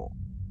you people?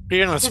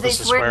 You're not supposed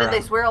to swear. Did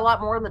they swear a lot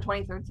more in the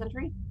 23rd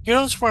century? You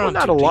don't swear on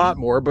not a lot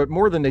more, but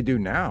more than they do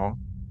now.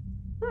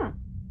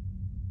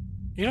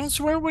 You don't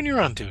swear when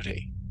you're on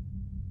duty.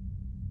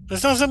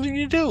 That's not something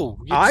you do.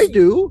 I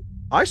do.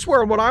 I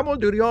swear when I'm on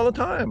duty all the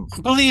time.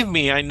 Believe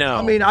me, I know.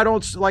 I mean, I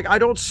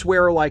don't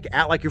swear like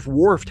if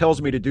Worf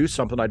tells me to do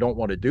something I don't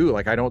want to do,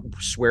 like I don't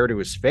swear to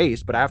his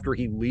face, but after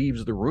he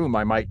leaves the room,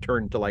 I might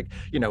turn to like,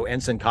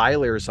 Ensign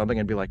Kylie or something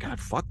and be like, God,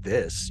 fuck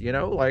this,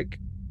 like,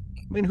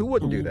 I mean, who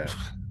wouldn't do that?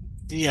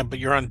 Yeah, but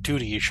you're on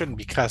duty. You shouldn't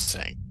be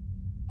cussing.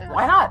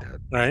 Why not?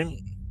 Right?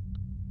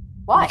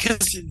 Why?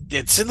 Because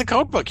it's in the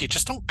code book. You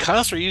just don't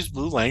cuss or use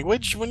blue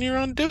language when you're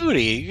on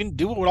duty. You can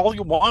do all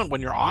you want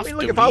when you're off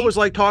duty. If I was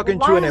like talking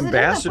to an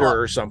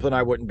ambassador or something,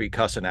 I wouldn't be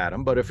cussing at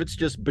him. But if it's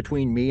just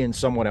between me and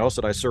someone else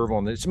that I serve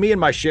on, it's me and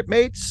my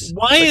shipmates.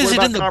 Why is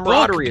it in the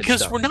book?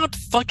 Because we're not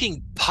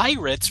fucking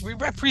pirates. We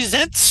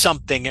represent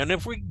something. And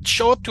if we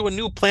show up to a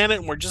new planet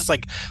and we're just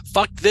like,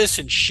 fuck this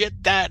and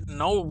shit that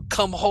and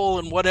come hole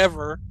and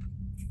whatever.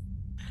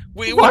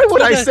 Why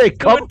would I say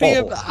come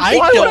hole?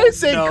 Why would I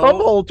say come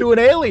hole to an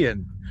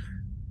alien?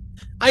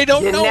 I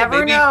don't know. You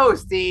never know,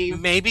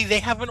 Steve. Maybe they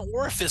have an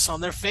orifice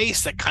on their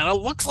face that kind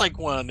of looks like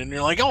one, and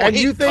you're like, oh, and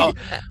you think,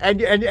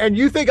 and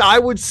you think I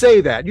would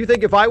say that? You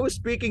think if I was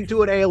speaking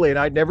to an alien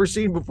I'd never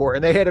seen before,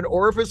 and they had an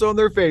orifice on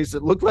their face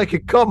that looked like a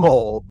cum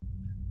hole,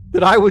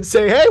 that I would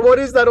say, hey, what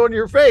is that on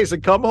your face? A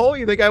cum hole?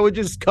 You think I would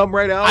just come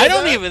right out? I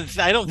don't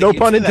think no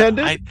pun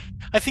intended.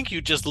 I think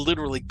you just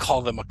literally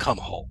call them a cum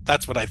hole.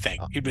 That's what I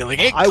think. You'd be like,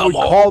 hey, I would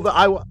hole.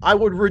 I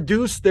would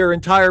reduce their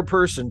entire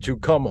person to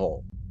cum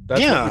hole.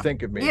 That's what you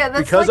think of me. Yeah,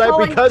 that's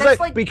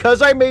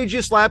because I made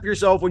you slap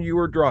yourself when you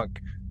were drunk.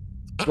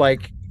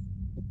 Like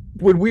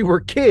when we were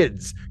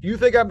kids. You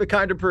think I'm the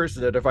kind of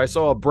person that if I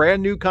saw a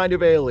brand new kind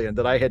of alien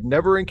that I had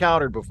never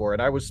encountered before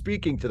and I was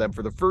speaking to them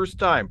for the first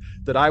time,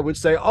 that I would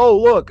say, oh,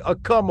 look, a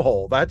cum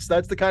hole. That's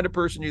the kind of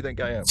person you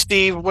think I am.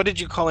 Steve, what did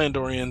you call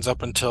Andorians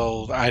up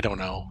until, I don't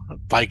know,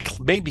 like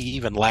maybe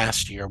even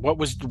last year? What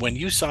was, when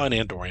you saw an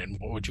Andorian,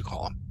 what would you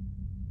call them?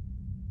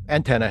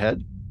 Antenna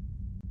head.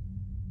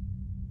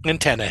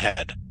 Antenna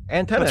head.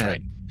 Antenna That's head.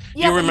 right.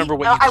 Yeah, you remember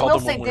what you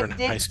called them when we were in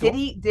high school?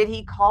 Did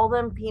he call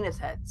them penis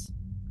heads?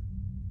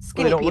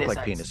 They don't look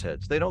like penis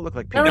heads. They don't look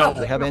like penis heads.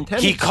 They have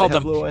antennas. He called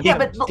them. Yeah,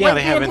 but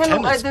they have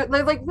antennas. They're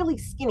like really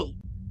skinny.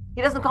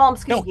 He doesn't call them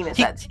skinny penis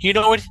heads. You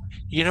know what?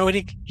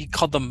 He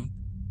called them.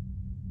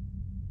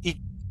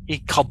 He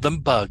called them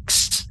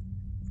bugs.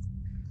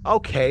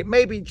 Okay,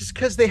 maybe just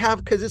because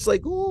it's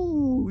like,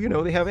 ooh,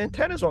 they have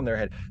antennas on their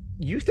head.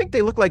 You think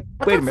they look like?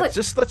 Wait a minute.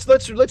 Just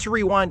let's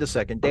rewind a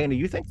second, Dana.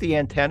 You think the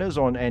antennas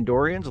on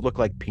Andorians look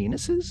like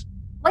penises?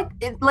 Like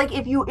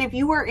if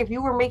you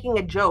were making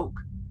a joke.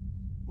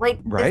 Like,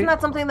 right? Isn't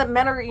that something that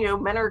men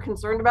are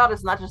concerned about?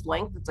 It's not just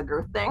length; it's a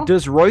girth thing.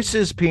 Does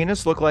Royce's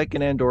penis look like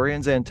an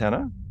Andorian's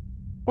antenna?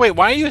 Wait,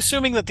 why are you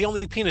assuming that the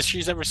only penis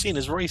she's ever seen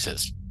is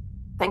Royce's?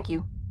 Thank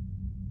you.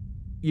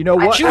 You know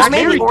what?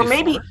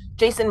 Maybe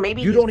Jason.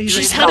 Maybe you don't even.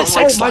 She's had a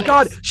sex life. My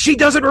God, she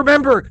doesn't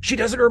remember. She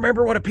doesn't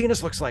remember what a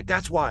penis looks like.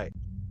 That's why.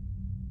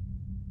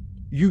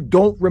 You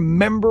don't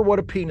remember what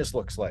a penis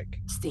looks like.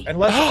 Steve.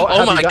 Unless,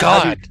 oh my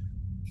God.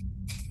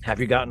 Have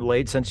you gotten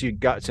laid since you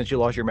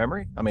lost your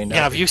memory? I mean,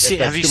 yeah. Have you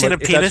seen a penis? If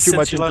that's too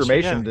much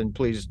information, then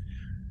please.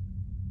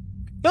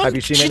 No, have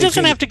you seen? She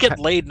doesn't have to get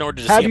laid in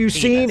order to have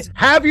see.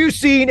 Have you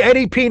seen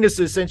any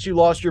penises since you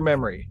lost your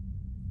memory?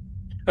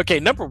 Okay,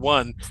 number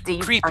one,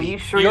 Steve, creepy. Are you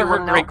sure you're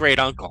her great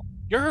uncle.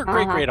 You're her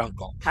great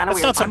uncle.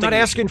 I'm not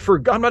asking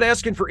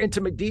for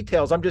intimate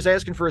details. I'm just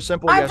asking for a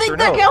simple yes or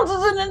no. I think that counts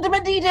as an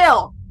intimate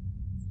detail.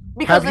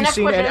 Because the next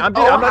question is, I'm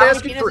not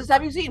asking for.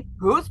 Have you seen?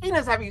 Whose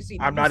penis have you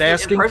seen? I'm not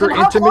asking for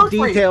intimate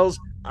details.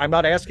 I'm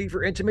not asking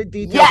for intimate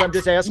details. I'm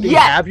just asking,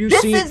 have you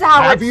seen?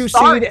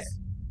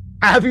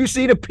 Have you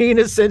seen a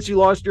penis since you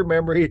lost your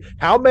memory?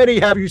 How many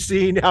have you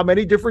seen? How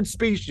many different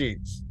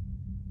species?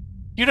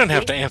 You don't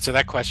have to answer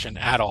that question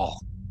at all.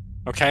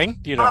 Okay?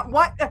 You don't.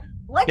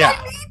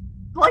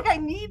 What? I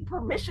need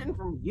permission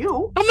from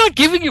you. I'm not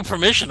giving you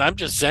permission. I'm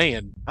just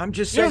saying.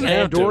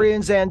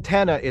 Andorian's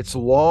antenna. It's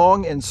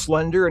long and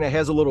slender, and it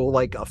has a little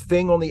a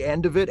thing on the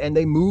end of it, and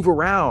they move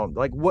around.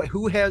 Like what?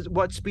 Who has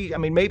what species? I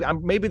mean,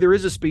 maybe there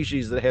is a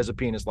species that has a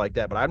penis like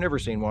that, but I've never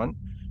seen one.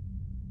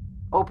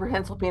 Oh,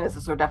 prehensile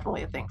penises are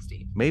definitely a thing,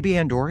 Steve. Maybe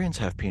Andorians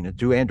have penis.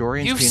 Do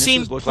Andorians? You've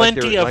seen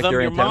plenty of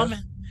them.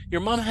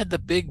 Your mom had the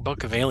big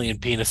book of alien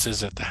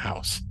penises at the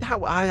house.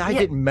 I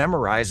didn't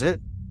memorize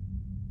it.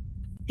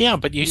 Yeah,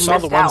 but you saw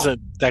the ones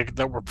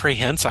that were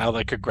prehensile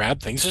that could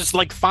grab things. There's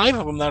like 5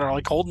 of them that are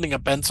like holding a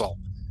pencil.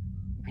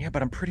 Yeah,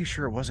 but I'm pretty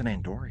sure it wasn't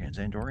Andorians.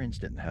 Andorians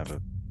didn't have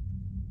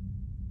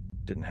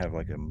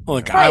like a.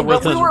 Look, right,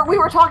 but we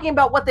were talking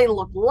about what they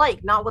look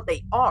like, not what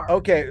they are.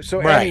 Okay, so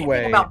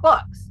anyway, about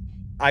bugs.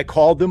 I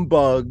called them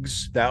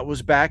bugs. That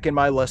was back in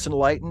my less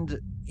enlightened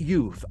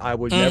youth. I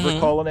would never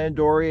call an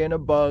Andorian a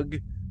bug.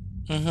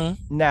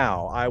 Mm-hmm.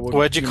 Now I would.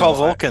 What'd you call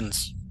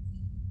Vulcans?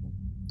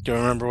 Do you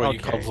remember what you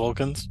called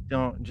Vulcans?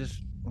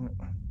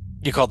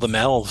 You called them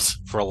elves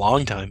for a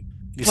long time.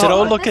 You said,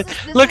 "Oh, look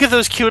at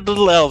those cute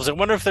little elves. I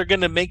wonder if they're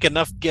going to make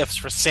enough gifts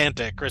for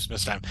Santa at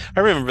Christmas time."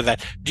 I remember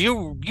that.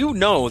 Do you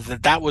know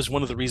that was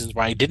one of the reasons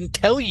why I didn't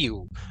tell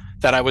you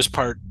that I was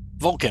part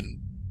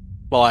Vulcan?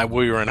 Well,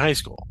 we were in high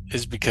school,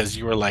 is because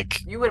you were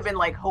like, You would have been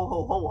like ho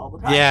ho ho all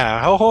the time.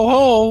 yeah, ho ho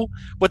ho.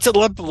 What's it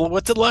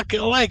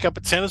like up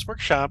at Santa's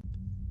workshop?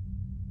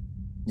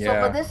 So,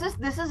 but Yeah.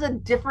 this is a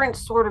different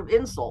sort of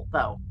insult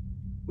though,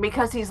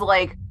 because he's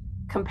like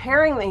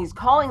comparing them, he's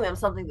calling them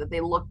something that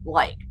they look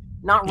like,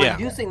 not Yeah.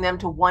 reducing them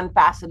to one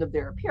facet of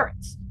their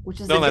appearance,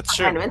 which is No, a that's different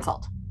true. kind of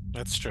insult.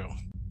 That's true.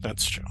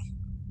 That's true.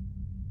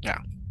 Yeah.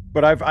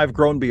 But I've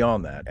grown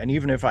beyond that. And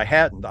even if I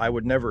hadn't, I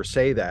would never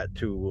say that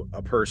to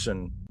a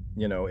person,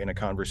 in a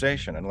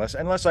conversation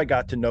unless I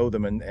got to know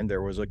them and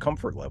there was a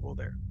comfort level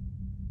there.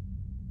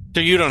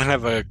 So you don't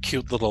have a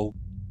cute little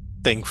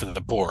thing for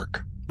the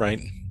Borg, right?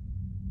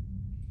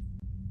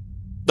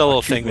 The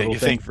little thing that you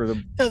think for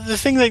the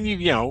thing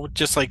that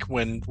just like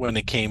when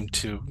it came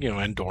to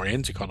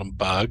Andorians, you called them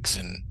bugs,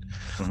 and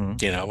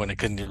when it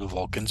came to the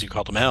Vulcans, you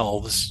called them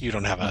elves. You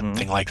don't have a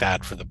thing like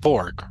that for the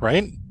Borg,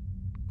 right?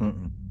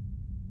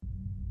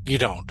 You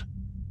don't.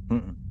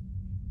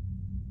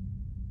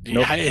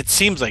 Nope. It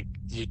seems like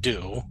you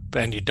do,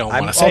 and you don't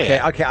want to say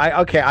it.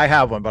 Okay, I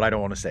have one, but I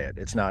don't want to say it.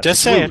 It's not.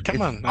 Just say it.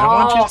 Come on. I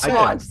want you to say come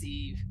on, it.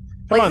 Steve.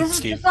 Come like on, this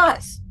Steve. is just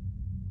us.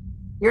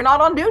 You're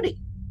not on duty.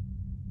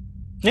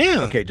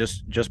 Yeah. Okay,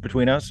 just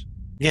between us.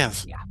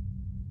 Yes. Yeah.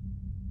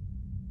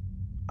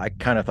 I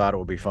kind of thought it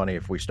would be funny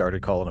if we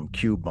started calling them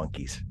cube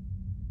monkeys.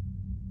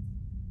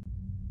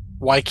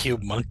 Why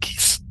cube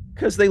monkeys?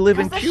 Because they live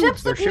in the cubes.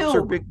 ship's a Their ships are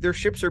cube. big. Their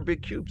ships are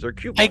big cubes. They're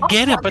cube. I monkeys.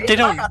 get it, but they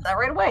don't. I got that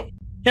right away.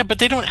 Yeah, but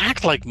they don't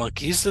act like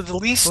monkeys. They're the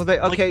least. Well,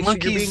 okay, like so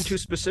monkeys. you're being too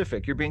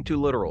specific. You're being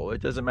too literal.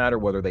 It doesn't matter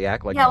whether they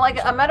act like like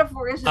monkeys a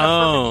metaphor isn't a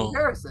perfect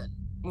comparison.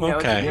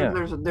 Okay.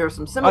 There's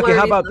some similarities. Okay,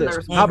 how about this?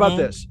 Some... How about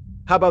this?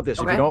 How about this?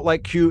 Okay.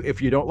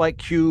 If you don't like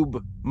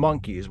cube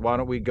monkeys, why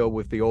don't we go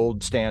with the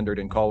old standard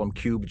and call them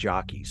cube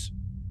jockeys?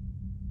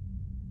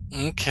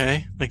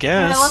 Okay, I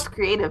guess. less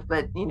creative,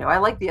 but I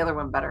like the other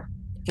one better.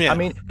 Yeah. I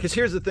mean, because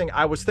here's the thing.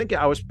 I was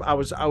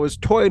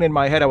toying in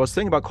my head. I was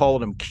thinking about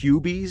calling them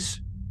cubies,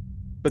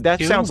 but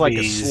that sounds like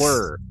a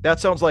slur. That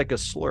sounds like a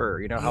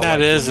slur. How that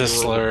is a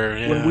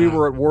slur. When we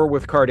were at war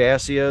with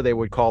Cardassia, they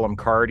would call them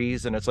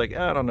Cardies, and it's like,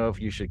 I don't know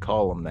if you should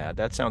call them that.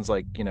 That sounds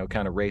like kind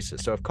of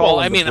racist. So if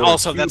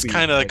also cubies, that's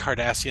kind of the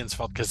Cardassians'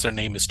 fault because their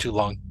name is too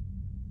long.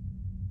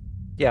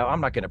 Yeah,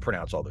 I'm not going to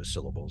pronounce all those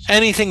syllables.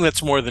 Anything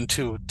that's more than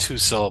two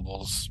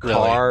syllables. Really.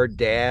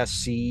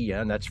 Cardassia,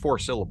 and that's 4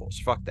 syllables.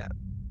 Fuck that.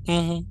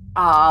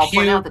 I'll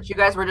point out that you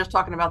guys were just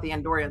talking about the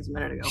Andorians a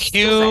minute ago.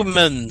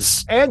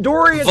 Humans.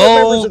 Andorians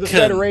are members of the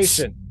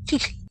Federation.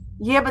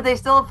 Yeah, but they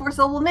still have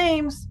 4-syllable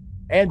names.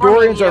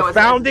 Andorians are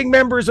founding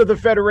members of the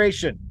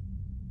Federation.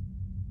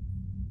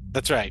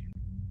 That's right.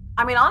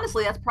 I mean,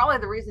 honestly, that's probably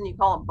the reason you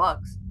call them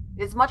bugs.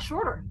 It's much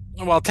shorter.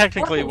 Well,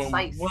 technically, when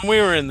we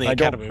were in the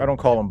academy, I don't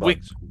call them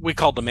bugs. We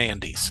called them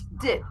Andes.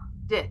 Did.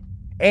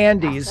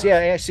 Andes,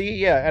 yeah, see,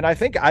 yeah. And I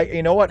think,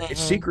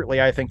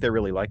 secretly, I think they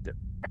really liked it.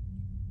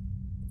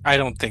 I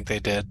don't think they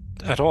did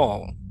at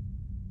all.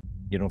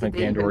 You don't think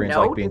the Andorians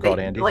like being called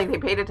Andes? Like they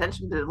paid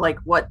attention to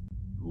what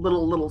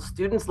little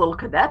students, little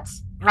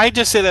cadets? I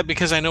just say that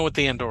because I know what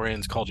the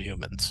Andorians called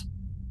humans.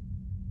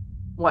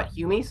 What,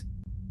 humies?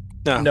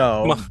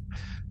 No.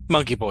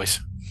 Monkey boys.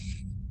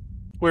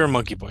 We're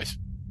monkey boys.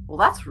 Well,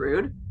 that's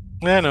rude.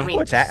 I know.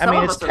 What's that? I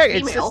mean,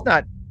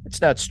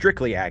 it's not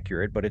strictly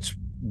accurate, but it's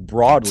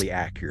broadly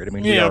accurate. I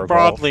mean, we are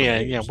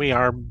broadly, we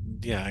are.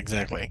 Yeah,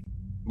 exactly.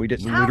 We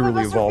didn't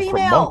literally evolve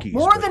from monkeys.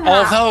 More than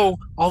half.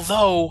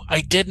 Although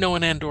I did know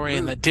an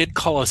Andorian that did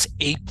call us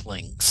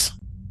apelings.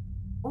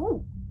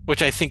 Ooh.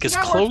 Which I think is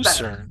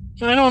closer.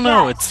 I don't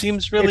know. It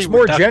seems really. It's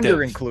more reductive.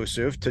 gender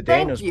inclusive, to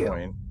Dana's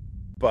point,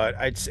 but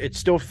it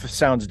still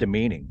sounds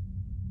demeaning.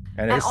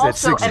 And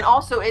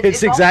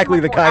it's exactly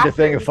the kind of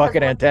thing a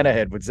fucking antenna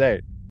head would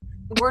say.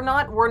 We're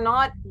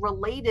not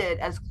related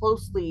as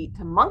closely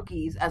to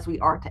monkeys as we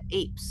are to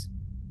apes.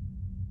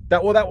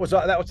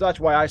 That's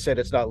why I said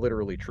it's not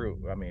literally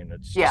true. I mean,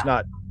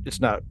 it's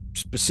not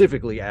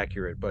specifically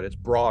accurate, but it's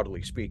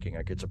broadly speaking,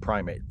 like it's a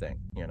primate thing,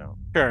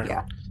 Sure.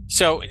 Yeah.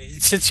 So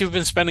since you've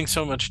been spending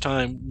so much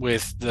time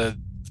with the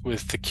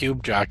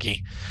cube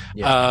jockey,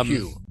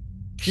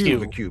 Q,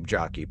 the cube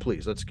jockey,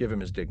 please, let's give him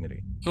his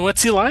dignity.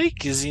 What's he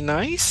like? Is he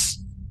nice?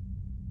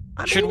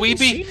 Should we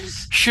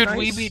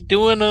be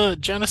doing a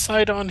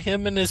genocide on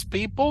him and his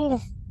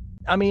people?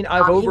 I mean,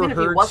 I've overheard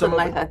even if he wasn't some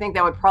nice, I think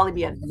that would probably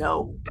be a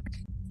no.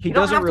 He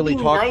doesn't really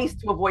talk nice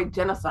to avoid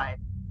genocide.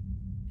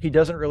 He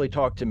doesn't really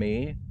talk to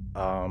me.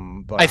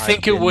 But I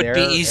think it would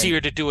be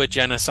easier to do a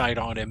genocide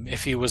on him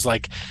if he was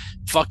like,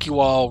 "Fuck you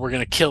all, we're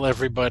gonna kill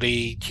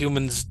everybody.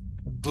 Humans,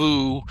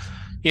 boo.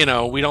 We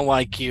don't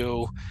like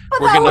you.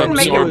 We're gonna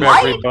absorb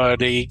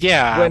everybody.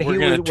 Yeah, we're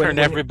gonna turn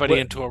everybody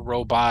into a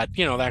robot.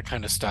 That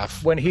kind of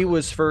stuff." When he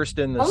was first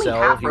in the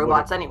cell, half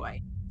robots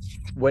anyway.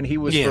 When he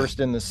was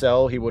first in the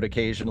cell, he would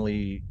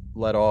occasionally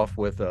let off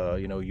with,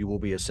 "You will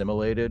be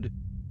assimilated."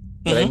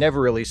 But it never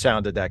really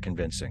sounded that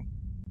convincing.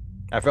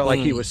 I felt like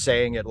he was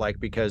saying it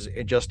because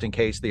just in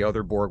case the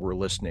other Borg were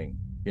listening,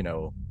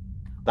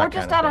 or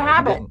just out of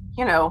habit,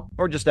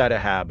 or just out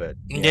of habit.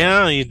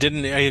 Yeah, he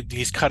didn't.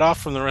 He's cut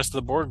off from the rest of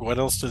the Borg. What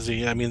else does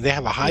he? I mean, they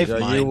have a hive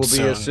mind. You will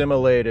be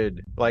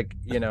assimilated, like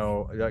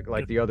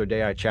the other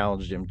day I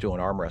challenged him to an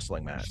arm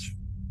wrestling match.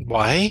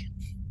 Why?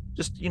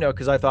 Just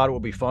because I thought it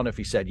would be fun if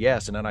he said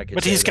yes, and then I could.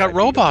 But he's got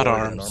robot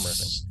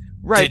arms.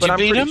 Right? Did you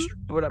beat him?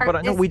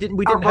 But no, we didn't.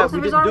 We didn't have.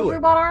 We didn't do it.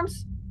 Robot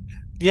arms?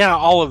 Yeah,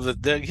 all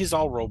of he's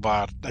all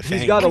robot. I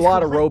think he's got a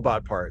lot of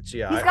robot parts.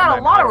 Yeah, he's got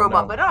a lot of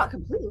robot, but not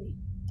completely.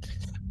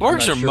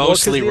 Borgs are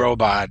mostly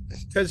robot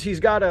because he's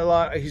got a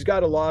lot. He's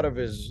got a lot of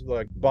his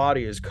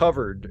body is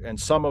covered, and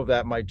some of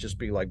that might just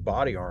be like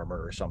body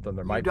armor or something.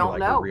 There might be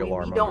like a real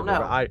armor. You don't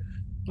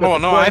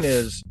know.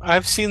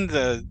 I've seen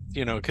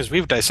because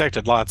we've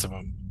dissected lots of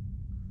them.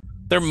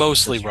 They're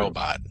mostly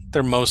robot.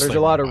 They're mostly. There's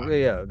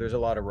a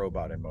lot of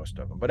robot in most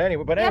of them. But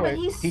anyway, but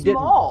he's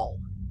small.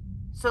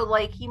 So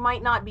he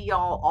might not be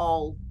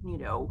all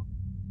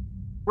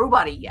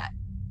robot-y yet.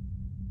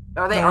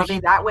 Are they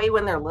that way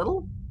when they're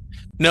little?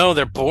 No,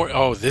 they're born.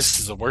 Oh, this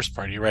is the worst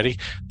part. You ready?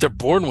 They're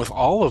born with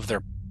all of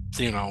their,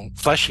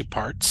 fleshy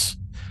parts.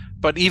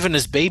 But even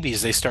as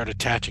babies, they start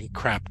attaching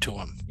crap to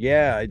them.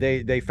 Yeah,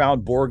 they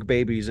found Borg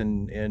babies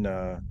and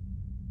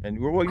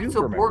well, you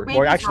so remember.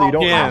 Well, actually, you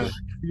don't. Yeah.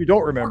 You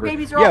don't remember.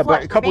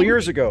 But a couple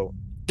years ago.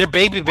 They're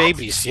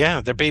babies. Yeah,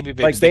 they're baby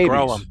babies. They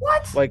grow them.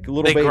 What? Like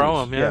little babies. They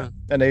grow them. Yeah.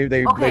 And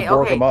they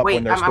Borg them up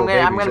when they're still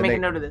babies. I'm going to make a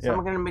note of this. Yeah.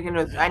 I'm going to make a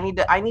note of this.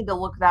 I need to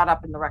look that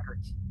up in the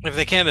records. If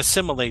they can't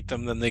assimilate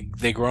them, then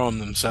they grow them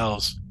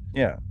themselves.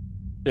 Yeah.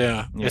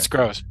 Yeah. It's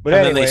gross. But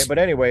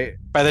anyway,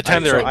 by the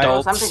time they're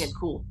adults, I'm thinking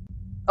cool.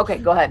 Okay,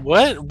 go ahead.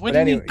 What do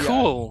you mean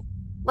cool?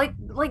 Like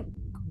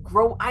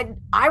grow. I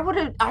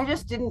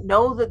just didn't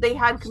know that they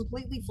had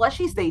completely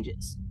fleshy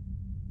stages.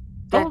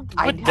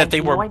 That they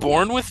were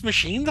born with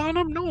machines on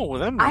them? No,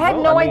 I had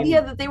no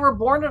idea that they were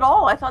born at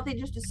all. I thought they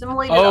just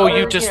assimilated. Oh,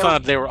 you just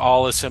thought they were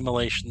all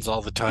assimilations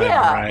all the time.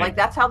 Yeah, right?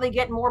 That's how they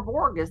get more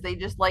Borg, is they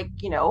just patch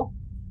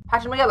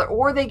them together,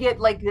 or they get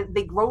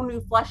they grow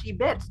new fleshy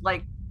bits.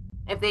 Like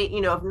if they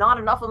if not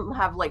enough of them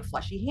have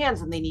fleshy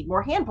hands and they need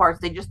more hand parts,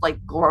 they just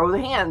grow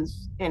the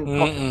hands and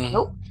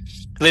nope.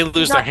 They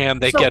lose their hand.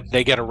 They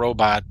get a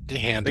robot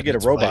hand. They get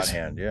a robot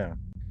hand. Yeah.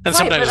 And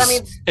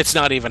sometimes it's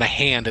not even a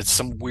hand; it's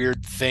some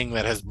weird thing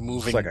that has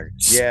moving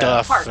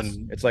stuff, parts.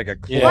 And it's like a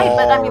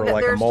claw or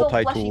like a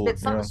multi-tool.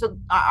 So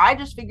I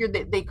just figured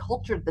that they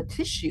cultured the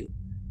tissue.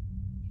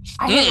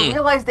 I didn't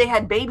realize they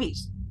had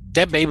babies. They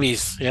have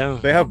babies, yeah.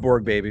 They have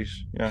Borg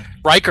babies, yeah.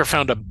 Riker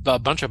found a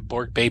bunch of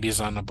Borg babies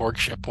on a Borg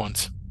ship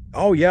once.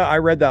 Oh yeah, I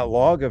read that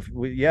log of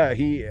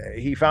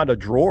he found a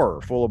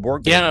drawer full of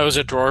Borg babies. Yeah, it was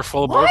a drawer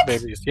full of Borg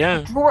babies.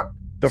 Yeah.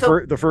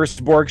 The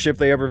first Borg ship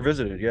they ever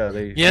visited.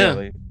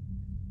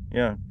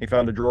 Yeah, he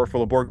found a drawer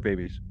full of Borg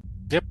babies.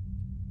 Yep.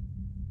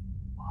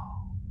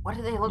 What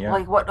do they look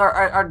like? What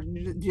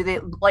do they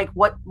like?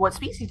 What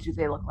species do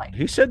they look like?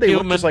 He said they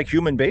look just like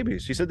human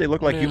babies. He said they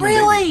look like human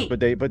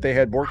babies, but they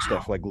had Borg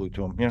stuff glued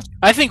to them. Yeah.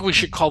 I think we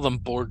should call them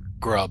Borg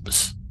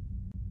grubs.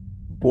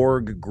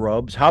 Borg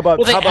grubs. How about?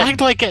 Well, they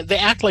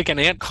act like an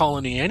ant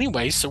colony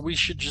anyway, so we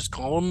should just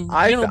call them.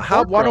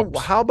 How about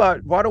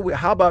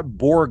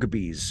Borg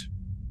bees?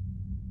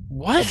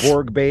 What?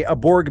 A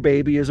Borg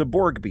baby is a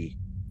Borg bee.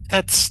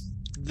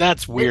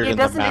 That's weird. It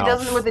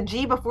doesn't with a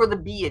G before the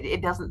B.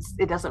 It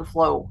doesn't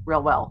flow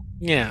real well.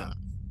 Yeah.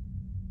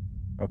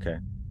 Okay.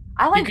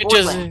 I like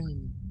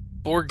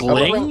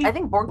Borgling. I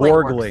think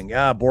Borgling.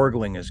 Yeah,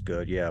 Borgling is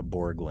good. Yeah,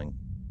 Borgling.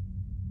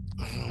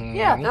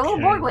 Yeah, they're little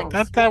Borglings.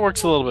 That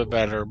works a little bit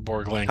better.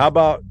 Borgling. How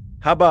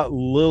about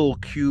Lil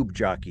Cube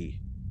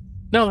Jockey?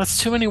 No,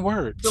 that's too many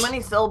words. Too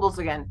many syllables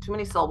again. Too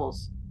many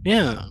syllables.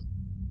 Yeah.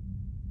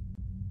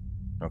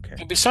 Okay.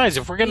 And besides,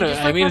 if we're gonna,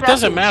 it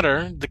doesn't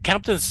matter. The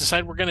captains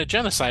decide we're gonna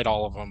genocide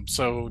all of them.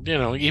 So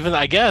even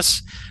I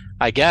guess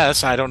I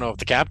don't know if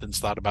the captains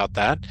thought about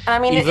that. I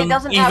mean, even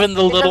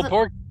the little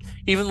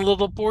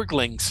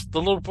Borglings, the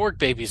little Borg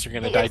babies are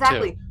gonna die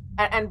too.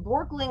 And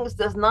Borglings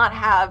does not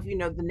have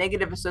the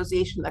negative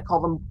association that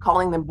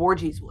calling them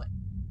Borgies would.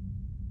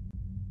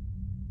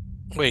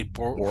 Wait,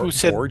 who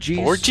said Borgies?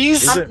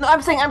 Borgies?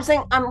 I'm saying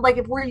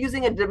if we're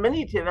using a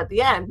diminutive at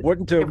the end,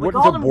 wouldn't the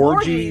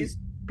Borgies?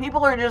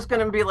 People are just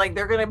going to be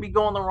they're going to be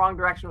going the wrong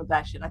direction with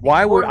that shit. I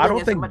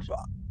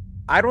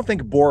don't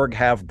think Borg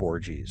have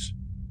Borgies.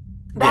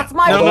 That's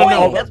my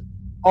point. No.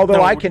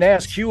 Although I can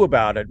ask Hugh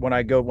about it when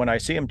I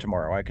see him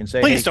tomorrow. I can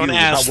say, please don't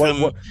ask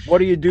him. What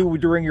do you do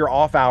during your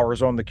off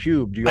hours on the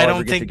cube? Do you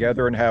ever get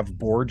together and have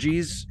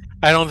Borgies?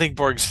 I don't think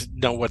Borgs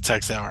know what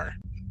sex they are.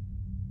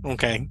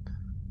 Okay.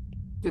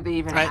 Do they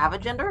even have a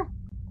gender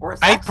or a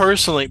sex?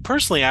 I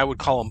personally, I would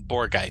call them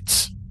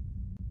Borgites.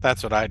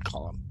 That's what I'd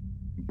call them.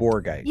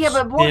 Borgites. Yeah,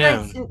 but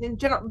Borgites in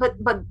general, but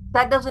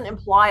that doesn't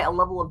imply a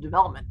level of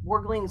development.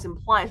 Borglings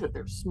implies that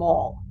they're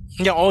small.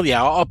 Yeah,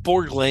 a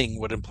Borgling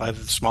would imply that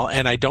they're small,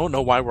 and I don't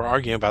know why we're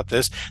arguing about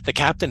this. The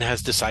captain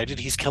has decided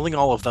he's killing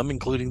all of them,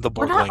 including the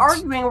Borglings. We're not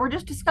arguing, we're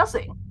just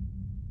discussing.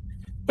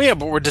 Well, yeah,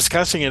 but we're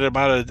discussing it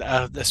about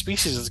a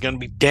species that's going to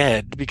be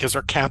dead because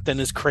our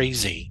captain is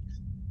crazy.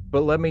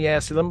 But let me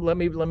ask you, let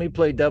me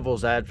play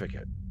devil's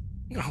advocate.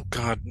 Oh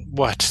God,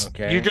 what?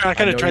 You're Okay. not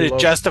going to try to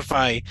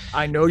justify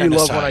I know you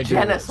love when I genocide. do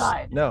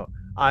Genocide. this. No,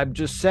 I'm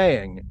just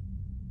saying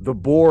the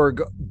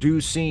Borg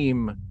do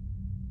seem,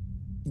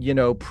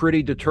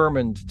 pretty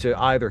determined to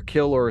either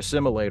kill or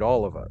assimilate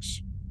all of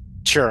us.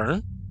 Sure.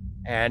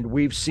 And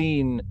we've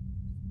seen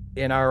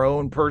in our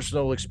own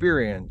personal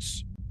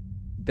experience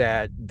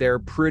that they're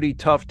pretty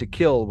tough to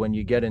kill when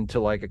you get into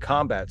like a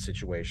combat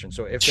situation.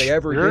 So if they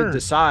ever did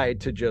decide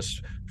to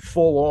just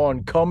full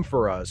on come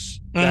for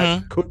us,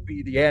 that could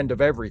be the end of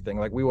everything.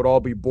 Like we would all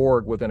be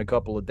Borg within a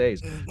couple of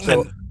days.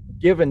 So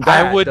given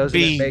that, doesn't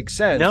it make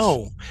sense?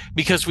 No,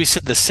 because we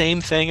said the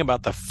same thing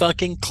about the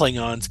fucking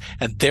Klingons,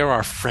 and they're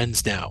our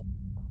friends now.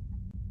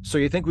 So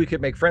you think we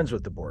could make friends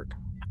with the Borg?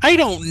 I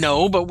don't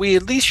know, but we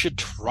at least should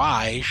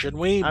try,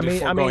 shouldn't we? I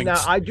mean,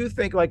 now I do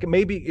think like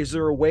maybe is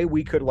there a way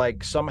we could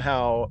like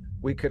somehow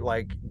we could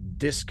like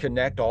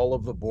disconnect all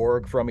of the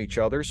Borg from each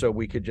other so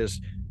we could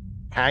just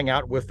hang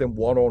out with them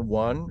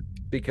one-on-one?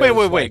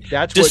 Because wait.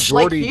 That's what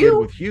Geordi did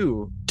with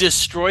Hugh.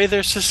 Destroy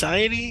their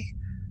society?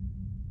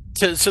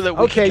 So that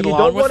we okay, can get you along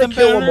don't want to with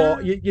kill them them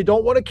all. You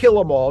don't want to kill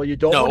them all. You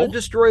don't want to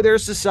destroy their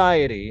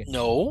society.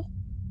 No.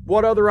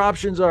 What other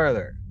options are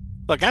there?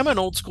 Look, I'm an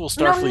old school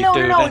Starfleet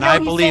dude, and I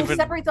believe in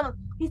separate them.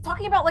 He's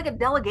talking about like a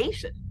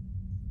delegation.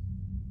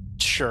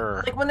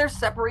 Sure. Like when they're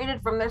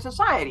separated from their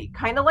society,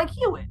 kind of like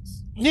Hugh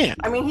is. Yeah.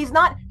 I mean, he's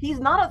not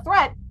a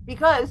threat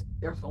because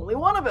there's only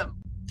one of him.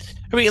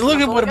 I mean, look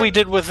at what we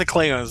did with the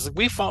Klingons.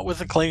 We fought with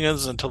the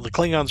Klingons until the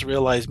Klingons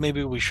realized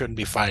maybe we shouldn't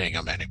be fighting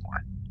them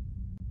anymore.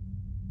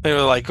 They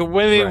were like,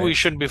 maybe we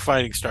shouldn't be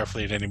fighting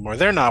Starfleet anymore.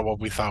 They're not what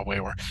we thought we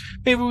were.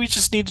 Maybe we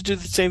just need to do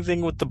the same thing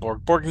with the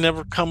Borg. Borg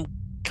never come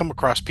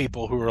across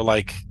people who are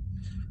like,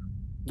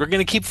 we're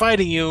going to keep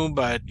fighting you,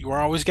 but you're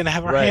always going to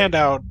have our hand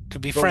out to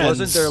be friends.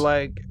 Wasn't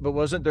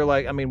there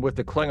like, I mean, with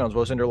the Klingons,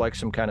 wasn't there like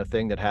some kind of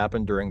thing that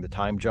happened during the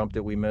time jump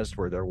that we missed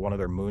where one of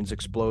their moons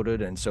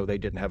exploded and so they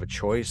didn't have a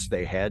choice?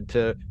 They had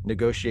to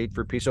negotiate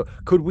for peace. So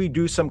could we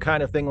do some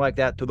kind of thing like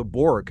that to the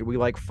Borg? Could we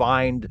like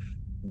find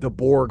the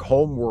Borg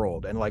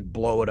homeworld and like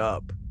blow it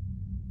up?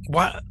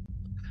 What?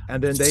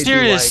 And then they'd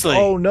be like,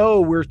 oh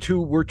no, we're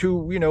too,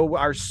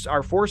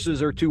 our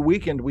forces are too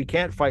weakened. We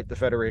can't fight the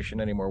Federation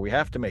anymore. We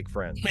have to make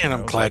friends. Man,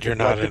 I'm glad you're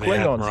not an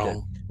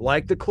admiral.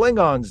 Like the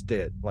Klingons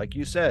did, like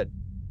you said.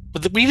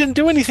 But we didn't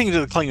do anything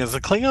to the Klingons.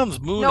 The Klingons'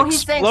 moon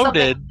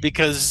exploded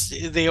because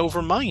they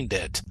overmined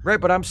it.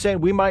 Right, but I'm saying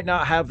we might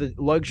not have the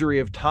luxury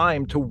of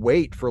time to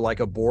wait for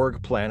like a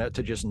Borg planet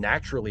to just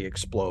naturally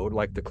explode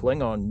like the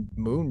Klingon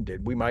moon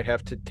did. We might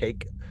have to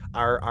take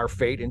our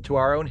fate into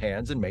our own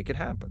hands and make it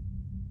happen.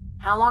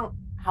 How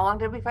long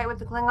did we fight with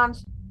the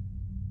Klingons?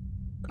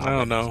 I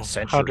don't know.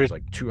 Centuries,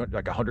 like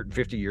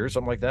 150 years,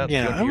 something like that.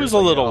 Yeah, it was a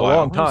little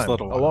while.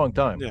 A long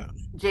time. Yeah.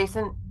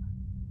 Jason.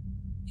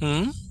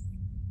 Hmm?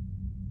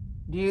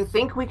 Do you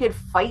think we could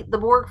fight the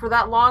Borg for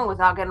that long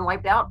without getting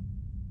wiped out?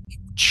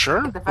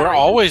 Sure. We're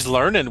always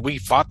learning. We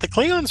fought the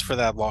Klingons for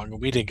that long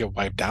and we didn't get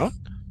wiped out.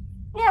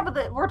 Yeah,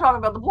 but we're talking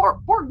about the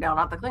Borg now,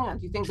 not the Klingons.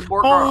 Do you think the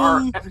Borg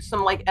are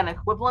some like an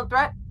equivalent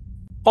threat?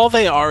 All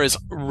they are is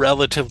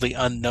relatively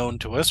unknown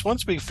to us.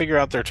 Once we figure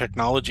out their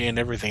technology and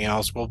everything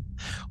else, we'll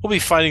be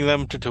fighting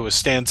them to a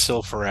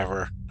standstill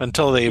forever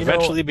until they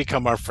eventually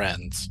become our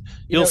friends.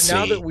 You'll see.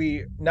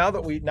 Now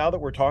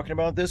that we're talking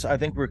about this, I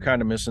think we're kind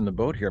of missing the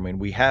boat here. I mean,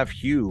 we have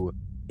Hugh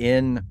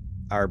in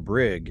our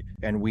brig,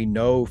 and we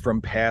know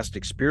from past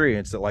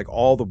experience that like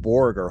all the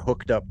Borg are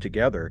hooked up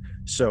together.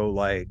 So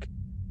like,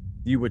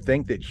 you would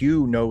think that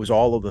Hugh knows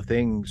all of the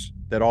things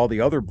that all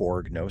the other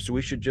Borg know. So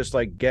we should just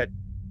like get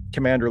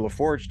Commander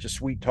LaForge to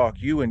sweet talk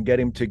you and get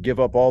him to give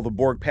up all the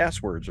Borg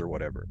passwords or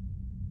whatever.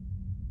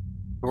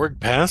 Borg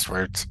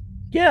passwords?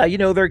 Yeah,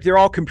 they're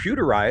all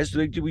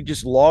computerized. We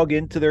just log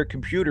into their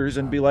computers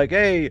and be like,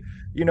 hey,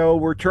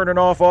 we're turning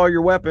off all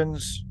your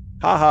weapons.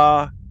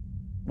 Haha,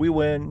 we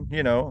win.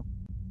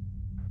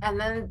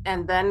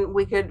 And then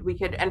we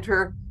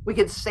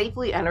could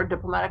safely enter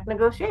diplomatic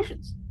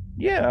negotiations.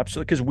 Yeah,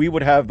 absolutely. Because we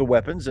would have the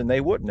weapons and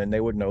they wouldn't, and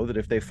they would know that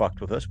if they fucked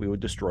with us, we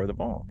would destroy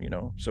them all.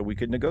 So we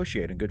could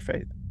negotiate in good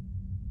faith.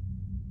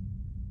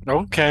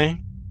 Okay,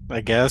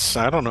 I guess.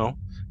 I don't know.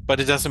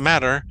 But it doesn't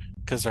matter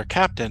because our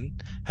captain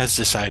has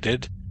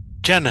decided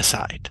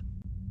genocide.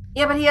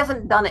 Yeah, but he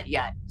hasn't done it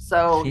yet.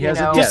 So, he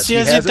hasn't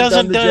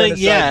done it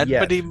yet.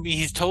 But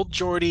he's told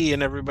Geordi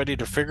and everybody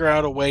to figure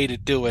out a way to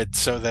do it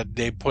so that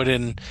they put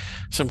in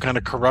some kind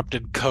of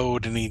corrupted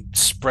code and he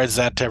spreads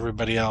that to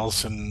everybody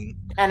else. And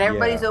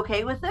everybody's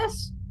okay with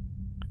this?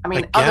 I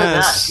mean, other than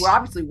us,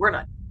 obviously we're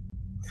not.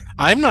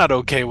 I'm not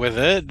okay with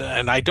it,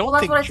 and I don't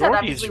think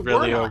Geordi's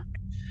really okay.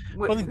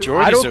 I don't think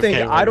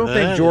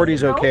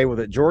Geordi's okay with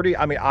it.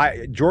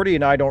 Geordi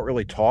and I don't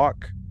really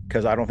talk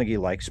because I don't think he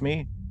likes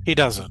me. He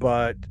doesn't.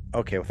 But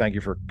okay, well, thank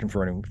you for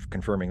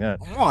confirming that.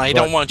 Well, I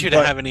don't want you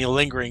to have any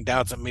lingering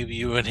doubts that maybe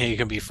you and he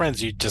can be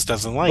friends. He just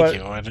doesn't like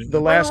you. The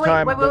last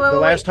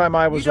time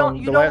I was on,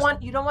 you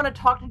don't want to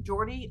talk to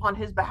Geordi on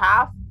his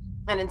behalf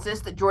and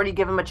insist that Geordi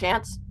give him a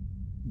chance.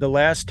 The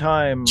last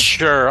time,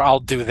 sure, I'll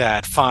do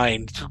that.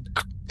 Fine.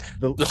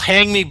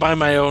 hang me by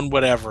my own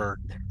whatever.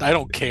 I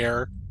don't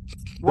care.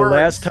 The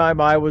last Words.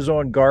 time I was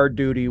on guard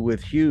duty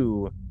with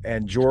Hugh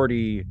and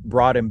Jordy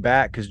brought him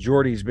back because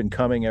Jordy's been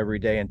coming every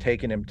day and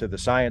taking him to the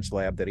science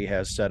lab that he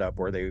has set up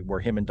where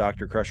him and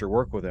Dr. Crusher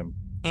work with him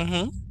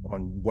on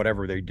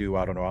whatever they do.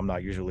 I don't know. I'm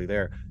not usually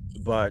there.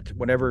 But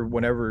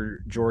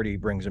whenever Jordy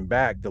brings him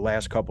back, the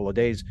last couple of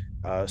days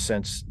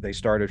since they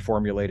started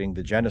formulating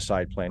the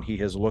genocide plan, he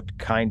has looked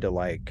kind of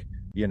like,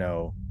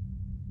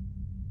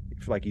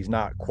 like he's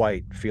not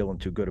quite feeling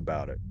too good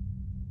about it.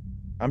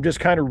 I'm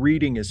just kind of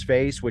reading his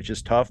face, which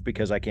is tough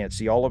because I can't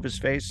see all of his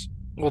face.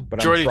 Well, but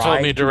Jordy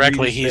told me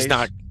directly he's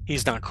not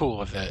cool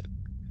with it.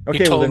 Okay,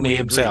 he told well, me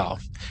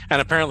himself.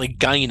 And apparently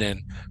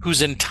Guinan,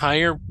 whose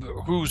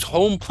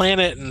home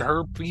planet and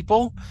her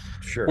people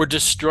were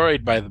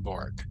destroyed by the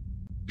Borg.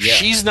 Yeah.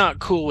 She's not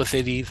cool with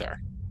it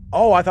either.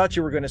 Oh, I thought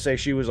you were going to say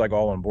she was like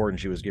all on board and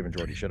she was giving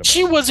Jordy shit about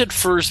She was at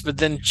first, but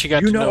then she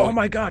got to know. Oh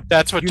my God.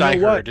 That's what I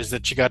heard, is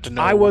that she got to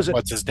know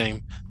what's his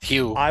name?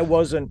 Hugh. I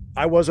wasn't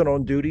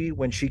on duty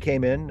when she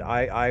came in.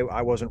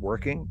 I wasn't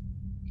working,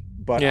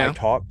 but I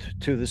talked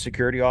to the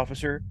security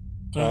officer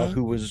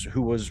who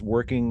was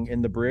working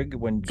in the brig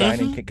when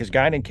Guinan because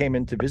Guinan came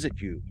in to visit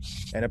you.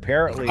 And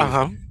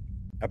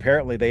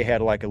apparently they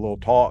had like a little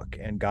talk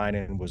and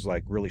Guinan was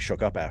like really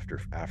shook up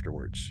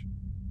afterwards.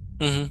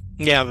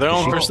 Yeah, the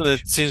only person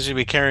that seems to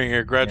be carrying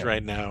a grudge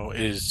right now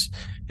is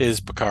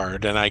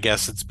Picard, and I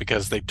guess it's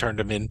because they turned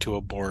him into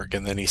a Borg,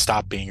 and then he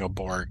stopped being a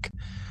Borg,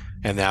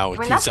 and now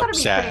he's that's upset. That's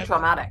got to be pretty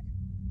traumatic.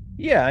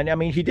 Yeah, and I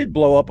mean, he did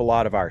blow up a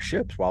lot of our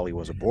ships while he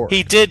was a Borg.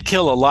 He did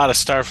kill a lot of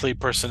Starfleet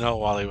personnel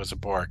while he was a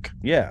Borg.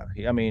 Yeah,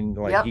 I mean,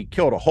 he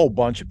killed a whole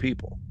bunch of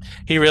people.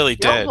 He really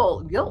did.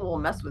 Guilt will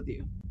mess with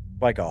you.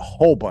 Like a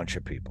whole bunch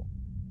of people.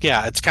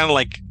 Yeah, it's kind of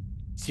like,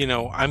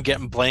 I'm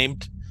getting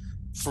blamed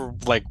for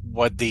like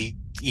what the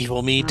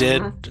evil me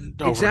did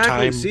over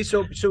time. See,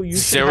 so you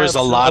there was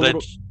a lot of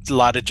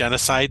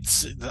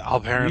genocides.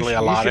 Apparently,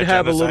 a lot of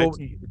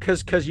genocides.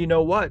 Because you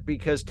know what?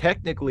 Because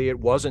technically, it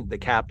wasn't the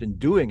captain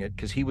doing it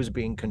because he was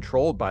being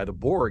controlled by the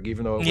Borg,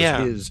 even though it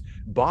was his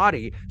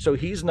body. So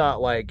he's not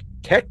like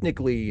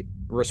technically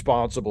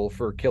responsible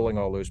for killing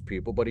all those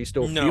people, but he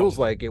still feels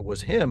like it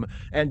was him.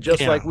 And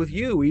just like with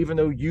you, even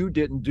though you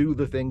didn't do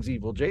the things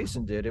Evil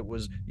Jason did, it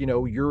was,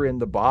 you're in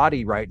the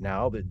body right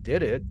now that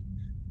did it.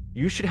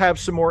 You should have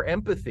some more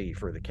empathy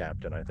for the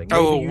captain, I think.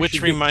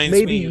 Which reminds me,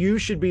 maybe you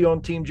should be on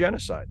Team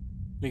Genocide.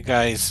 You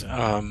guys,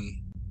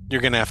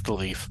 you're gonna have to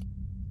leave.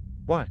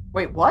 Why?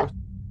 Wait, what?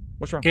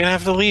 What's wrong? You're gonna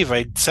have to leave.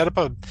 I set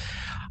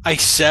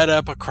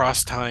up a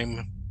cross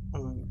time,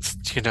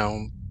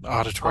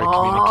 auditory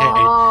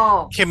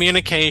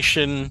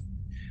communication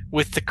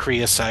with the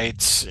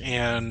Creosites,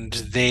 and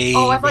they.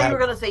 Oh, I thought you were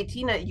gonna say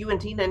you and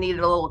Tina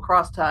needed a little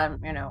cross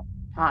time,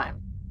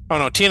 time. Oh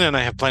no, Tina and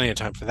I have plenty of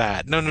time for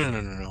that.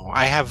 No.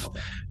 I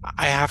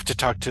have to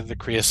talk to the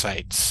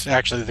Creosites.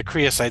 Actually, the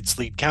Creosites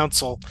lead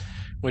council,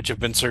 which have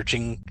been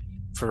searching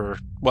for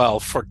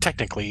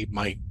technically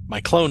my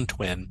clone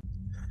twin,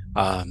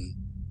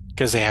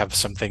 because they have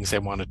some things they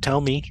want to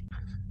tell me.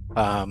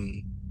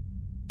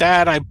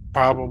 That I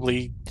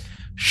probably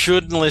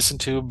shouldn't listen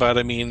to, but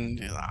I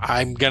mean,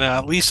 I'm gonna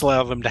at least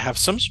allow them to have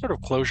some sort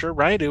of closure,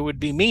 right? It would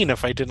be mean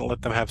if I didn't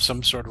let them have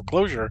some sort of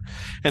closure,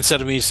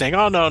 instead of me saying,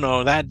 "Oh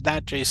no,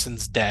 that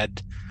Jason's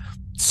dead.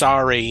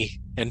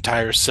 Sorry,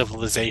 entire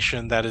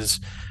civilization that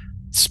has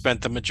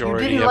spent the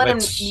majority of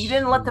its You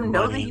didn't let them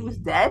know that he was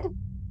dead.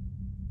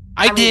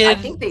 I did. I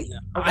think they.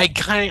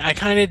 Okay. I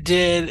kind of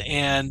did,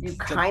 and you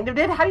kind of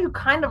did. How do you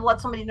kind of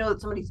let somebody know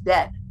that somebody's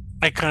dead?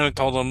 I kind of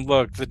told them,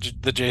 "Look, the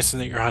Jason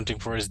that you're hunting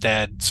for is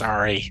dead.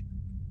 Sorry."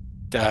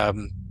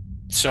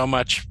 So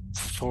much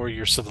for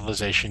your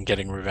civilization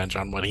getting revenge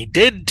on what he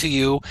did to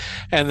you.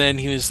 And then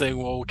he was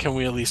saying, well, can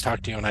we at least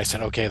talk to you? And I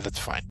said, okay, that's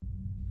fine.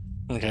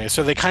 Okay,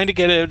 so they kind of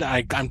get it.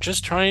 I'm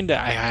just trying to,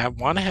 I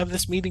want to have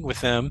this meeting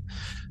with them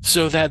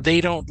so that they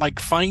don't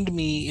find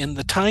me in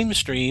the time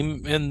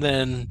stream and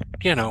then,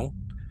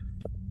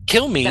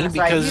 kill me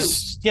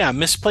because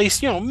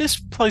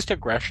misplaced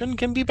aggression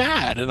can be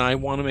bad, and I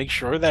want to make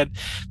sure that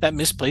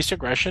misplaced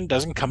aggression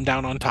doesn't come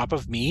down on top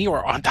of me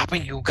or on top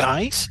of you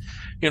guys.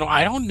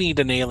 I don't need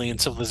an alien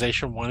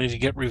civilization wanting to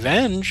get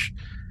revenge.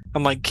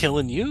 I'm like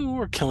killing you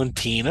or killing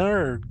Tina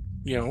or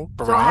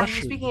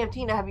Barash. So speaking of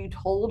Tina, have you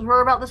told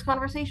her about this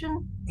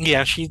conversation?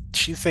 Yeah, she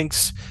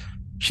thinks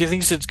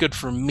it's good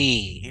for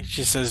me.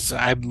 She says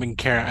I'm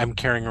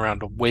carrying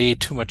around way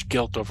too much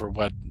guilt over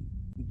what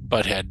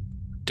Butthead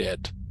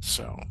did.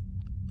 So,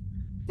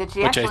 did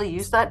she actually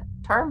use that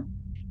term?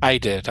 I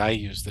did. I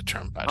used the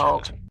term butthead.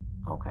 Oh,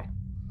 okay.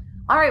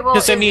 All right. Well,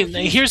 because I mean,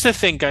 here's the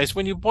thing, guys.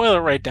 When you boil it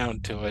right down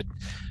to it,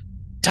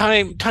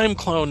 time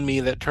clone me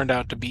that turned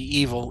out to be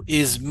evil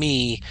is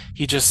me.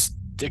 He just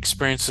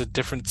experienced a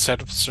different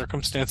set of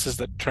circumstances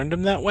that turned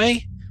him that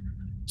way.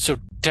 So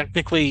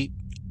technically,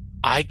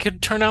 I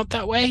could turn out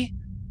that way.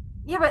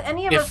 Yeah, but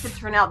any of us could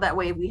turn out that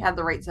way if we had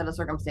the right set of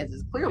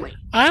circumstances, clearly.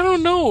 I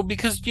don't know,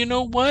 because you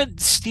know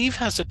what? Steve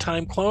has a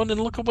time clone, and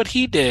look at what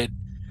he did.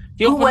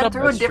 who went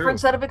through a different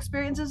set of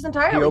experiences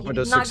entirely. He opened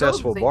a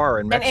successful bar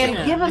in Mexico.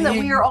 And given that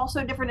we are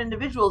also different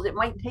individuals, it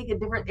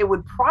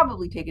would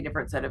probably take a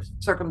different set of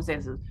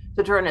circumstances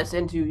to turn us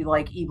into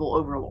like evil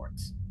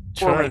overlords.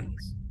 Sure.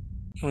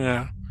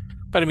 Yeah.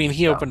 But I mean,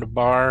 he opened a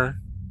bar.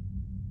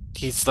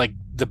 He's like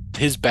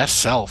his best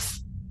self.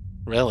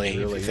 Really, if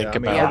you think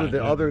about it.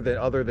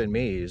 Other than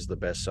me, he's the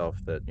best self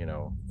that, you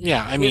know.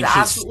 Yeah, I mean, he's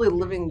absolutely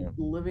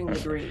living the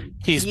dream.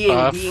 He's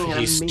buff,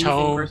 he's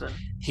toned,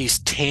 he's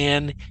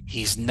tan,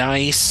 he's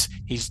nice,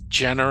 he's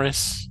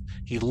generous,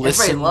 he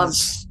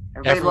listens.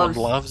 Everyone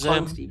loves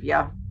him. Steve,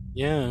 yeah,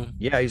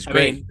 he's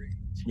great.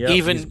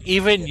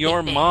 Even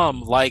your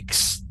mom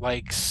likes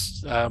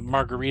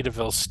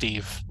Margaritaville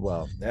Steve.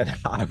 Well,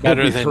 I will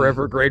be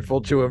forever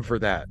grateful to him for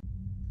that.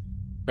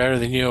 Better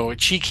than you.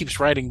 She keeps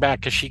writing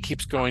back because she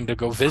keeps going to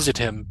go visit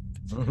him.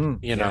 Mm-hmm.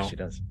 You know, she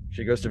does.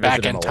 She goes to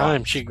visit him a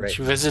lot. She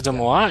visits him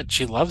a lot.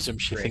 She loves him.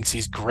 She thinks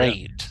he's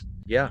great.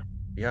 Yeah.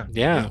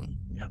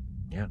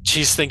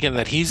 She's thinking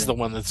that he's the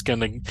one that's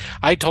gonna.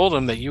 I told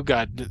him that you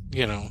got,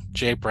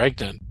 Jay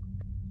pregnant,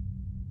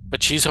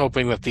 but she's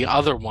hoping that the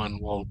other one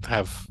will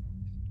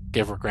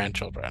give her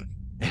grandchildren.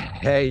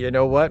 Hey, you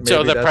know what?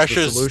 Maybe that's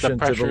the solution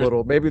to the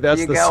little. Maybe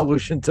that's the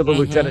solution to the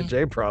Lieutenant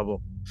J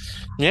problem.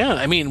 Yeah,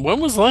 I mean, when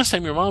was the last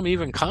time your mom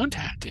even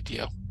contacted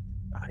you?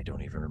 I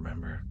don't even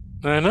remember.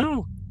 I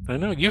know.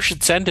 You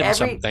should send him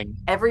something.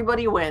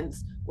 Everybody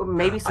wins. Well,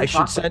 maybe some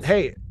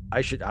chocolates.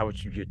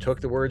 You took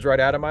the words right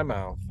out of my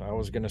mouth. I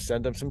was going to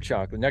send him some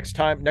chocolate. Next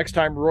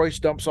time Royce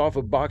dumps off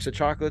a box of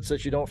chocolates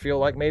that you don't feel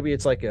like, maybe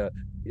it's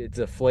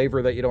a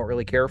flavor that you don't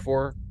really care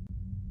for.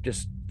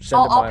 Just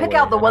send I'll pick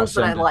out the ones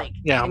that I like.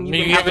 Yeah,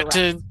 you give it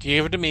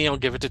to me. I'll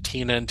give it to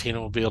Tina, and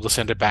Tina will be able to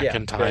send it back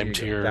in time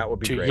to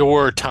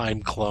your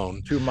time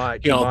clone.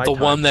 The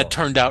one that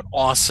turned out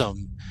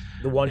awesome.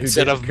 The one who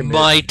instead of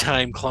my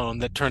time clone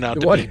that turned out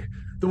to be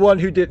the one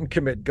who didn't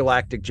commit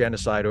galactic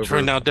genocide over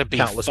turned out to be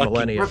countless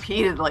millennia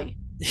repeatedly.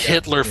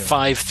 Hitler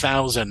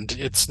 5000.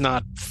 It's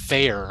not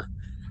fair,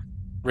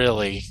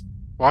 really.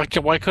 Why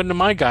couldn't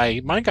my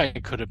guy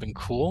could have been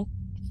cool.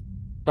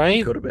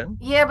 Right? Could have been.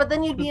 Yeah, but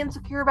then you'd be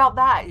insecure about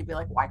that. You'd be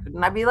like, why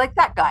couldn't I be like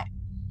that guy?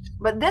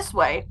 But this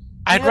way,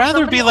 I'd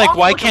rather be like,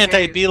 why can't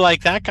I be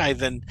like that guy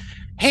than,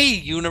 hey,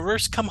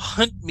 universe, come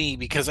hunt me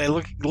because I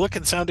look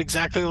and sound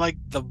exactly like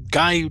the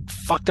guy who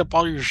fucked up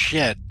all your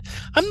shit.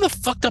 I'm the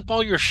fucked up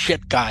all your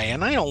shit guy,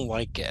 and I don't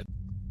like it.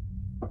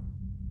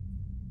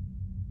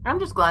 I'm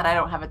just glad I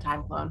don't have a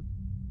time clone.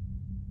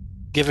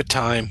 Give it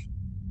time.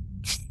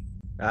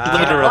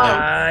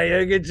 Literally.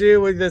 You get you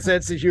with the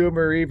sense of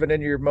humor even in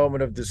your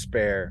moment of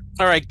despair.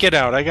 All right, get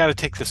out. I got to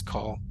take this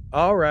call.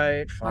 All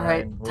right, fine. All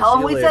right. Tell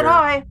them we said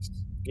hi.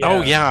 Yeah.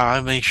 Oh, yeah,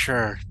 I make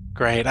sure.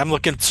 Great. I'm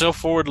looking so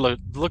forward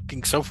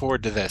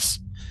to this.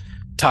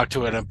 Talk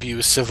to an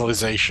abused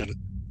civilization.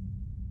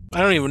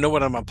 I don't even know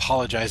what I'm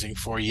apologizing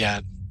for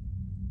yet.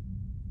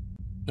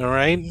 All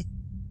right?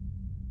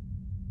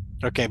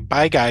 Okay,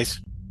 bye,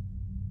 guys.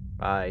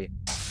 Bye.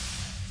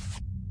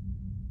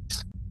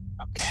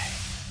 Okay.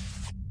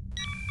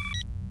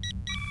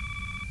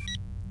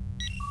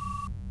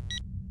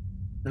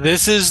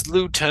 This is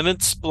Lieutenant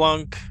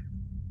Splunk.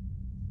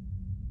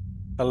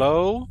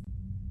 Hello?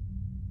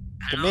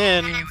 Come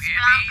in. Splunk, are you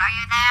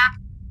there?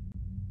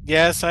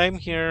 Yes, I'm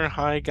here.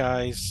 Hi,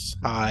 guys.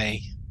 Hi.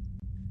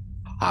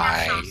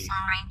 I'm so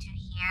sorry to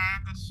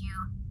hear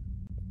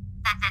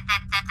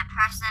that the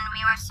person we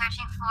were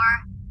searching for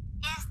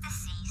is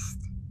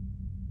deceased.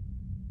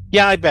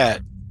 Yeah, I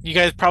bet. You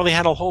guys probably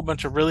had a whole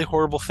bunch of really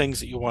horrible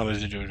things that you wanted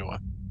to do to him.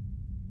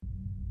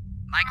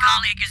 My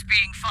colleague is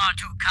being far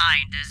too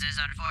kind, as is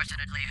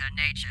unfortunately her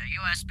nature.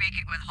 You are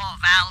speaking with Hol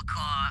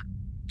Valcor,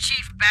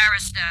 Chief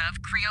Barrister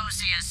of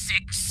Creosia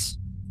 6.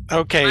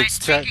 Okay. I'm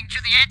speaking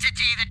to the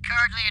entity that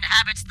currently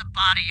inhabits the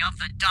body of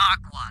the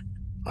Dark One.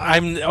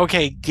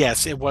 Okay,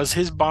 yes, it was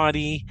his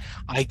body.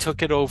 I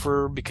took it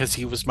over because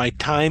he was my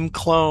time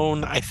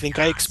clone. I think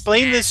I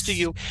explained this to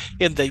you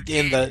in the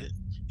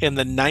 90-page.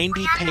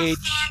 We understand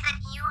that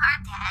you are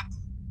dead,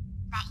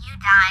 that you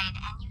died,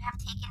 and you have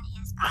taken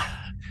his body.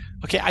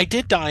 Okay, I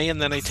did die,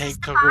 and then this I is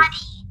took the over. Body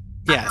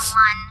yes. Of the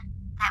one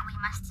that we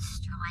must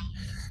destroy.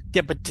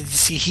 Yeah, but did you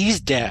see, he's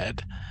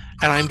dead,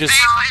 and I'm just. Pay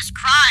for his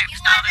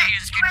crimes now that he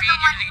is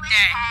conveniently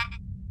dead.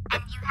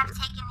 And you have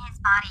taken his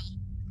body,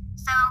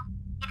 so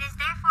it is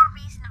therefore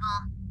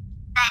reasonable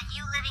that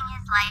you living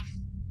his life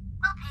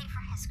will pay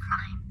for his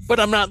crimes. But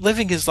I'm not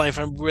living his life.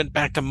 I went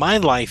back to my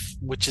life,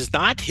 which is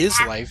not his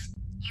life.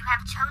 You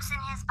have chosen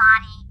his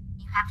body.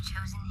 You have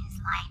chosen his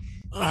life.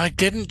 I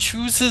didn't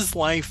choose his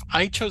life.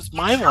 I chose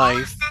my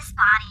life. This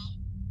body.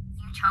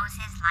 You chose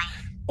his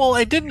life. Well,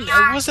 I didn't.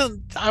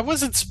 I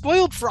wasn't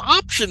spoiled for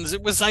options.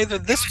 It was either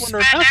this one or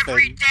nothing. You spend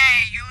every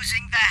day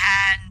using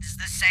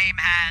the same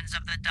hands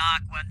of the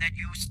Dark One that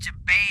used to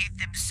bathe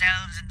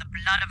themselves in the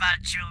blood of our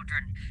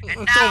children,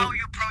 and now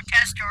you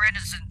protest your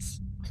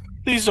innocence.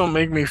 Please don't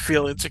make me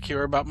feel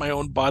insecure about my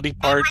own body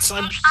parts. They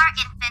would take our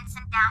infants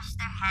and dash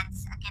their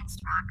heads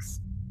against rocks.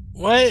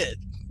 What?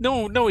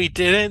 No, he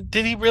didn't.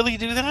 Did he really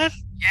do that?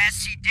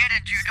 Yes, he did,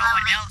 and you know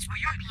what else?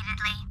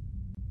 Repeatedly.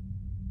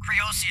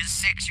 Creosius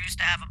 6 used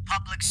to have a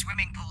public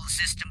swimming pool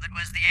system that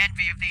was the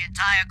envy of the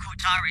entire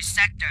Kutari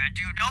sector, and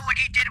do you know what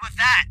he did with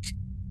that?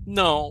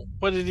 No,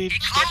 what did he? He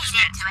closed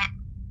it.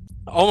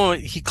 Oh,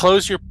 he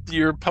closed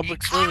your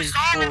public swimming Closed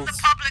all of pools.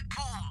 the public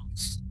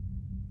pools.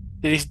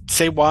 Did he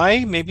say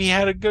why? Maybe he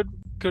had a good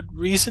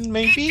reason.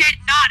 Maybe He did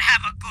not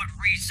have a good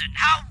reason.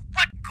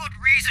 What good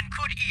reason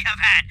could he have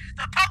had?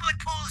 The public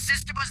pool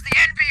system was the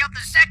envy of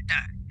the sector.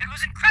 It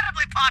was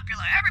incredibly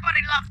popular. Everybody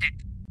loved it.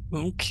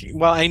 Okay.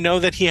 Well, I know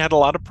that he had a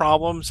lot of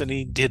problems and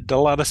he did a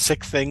lot of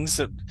sick things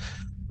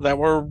that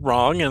were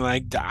wrong, and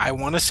I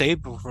want to say,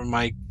 for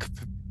my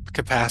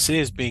capacity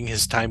as being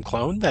his time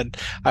clone, that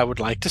I would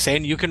like to say,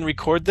 and you can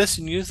record this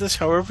and use this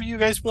however you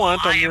guys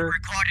want. I am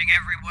recording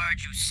every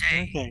word you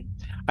say. Okay.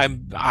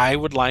 I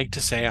would like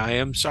to say I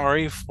am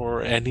sorry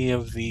for any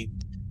of the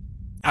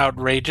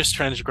outrageous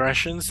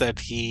transgressions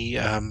that he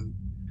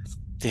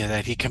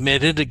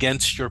committed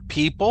against your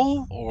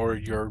people or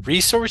your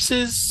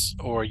resources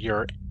or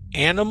your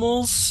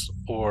animals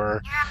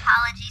or. Your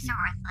apologies are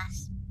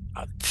worthless.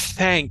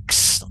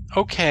 Thanks.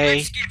 Okay.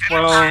 Let's give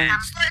him a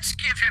chance. Let's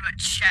give him a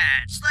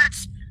chance.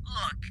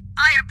 Look.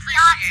 I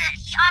appreciate.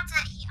 He ought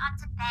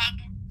to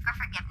beg for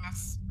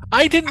forgiveness.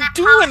 I didn't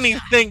do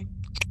anything.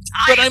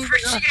 I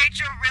appreciate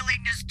your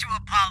willingness to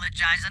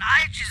apologize, and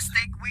I just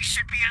think we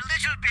should be a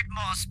little bit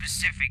more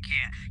specific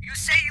here. You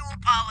say you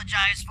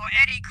apologize for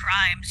any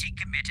crimes he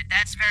committed.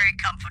 That's very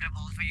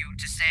comfortable for you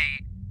to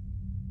say.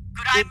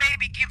 Could I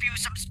maybe give you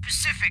some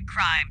specific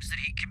crimes that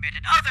he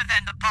committed, other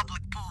than the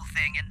public pool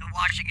thing and the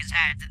washing his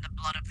hands in the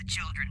blood of the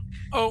children?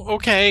 Oh,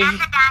 okay. And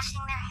the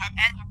dashing their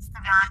heads against the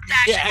rock.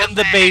 Yeah, and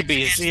the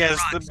babies. Yes,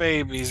 the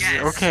babies.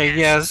 Yes, okay,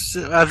 yes.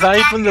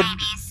 Aside from the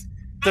babies.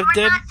 the They were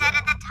dead. not dead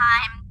at the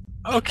time.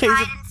 Okay.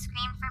 Cried and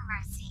screamed for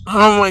mercy.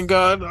 Oh my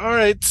God! All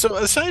right. So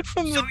aside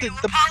from So you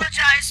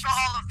apologize for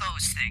all of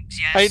those things,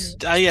 yes?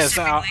 yes,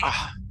 Specifically?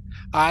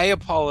 I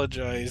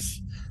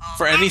apologize Oh,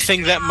 for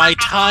anything that my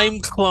time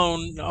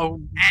clone.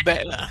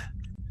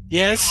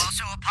 Yes. You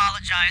also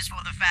apologize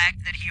for the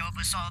fact that he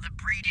oversaw the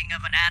breeding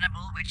of an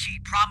animal which he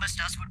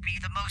promised us would be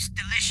the most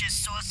delicious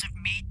source of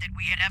meat that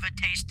we had ever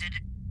tasted,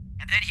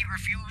 and then he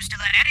refused to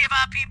let any of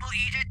our people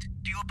eat it.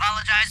 Do you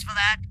apologize for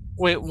that?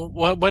 Wait,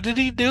 what did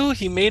he do?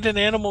 He made an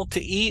animal to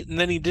eat, and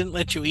then he didn't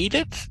let you eat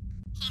it?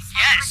 He said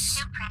Yes. it was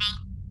too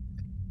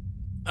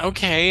pretty.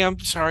 Okay, I'm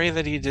sorry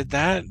that he did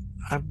that.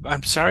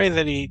 I'm sorry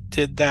that he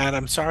did that.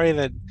 I'm sorry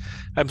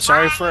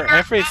for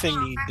everything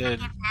he did.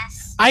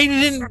 Forgiveness? I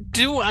didn't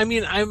do. I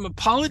mean, I'm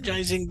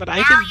apologizing, but I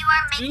Now didn't you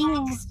are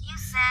making do. excuses.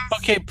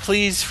 Okay,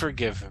 please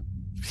forgive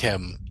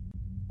him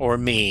or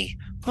me.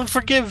 Well,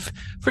 forgive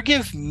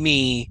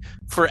me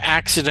for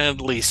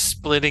accidentally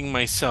splitting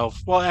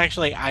myself. Well,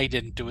 actually, I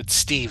didn't do it.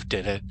 Steve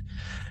did it.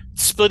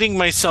 Splitting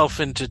myself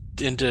into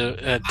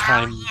Now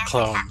time he is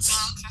clones.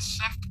 attempting to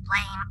shift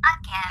blame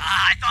again.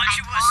 I thought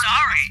you were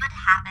sorry. This would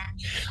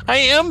happen. I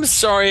am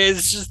sorry.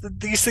 It's just that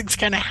these things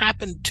kind of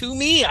happened to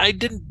me. I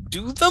didn't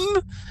do them.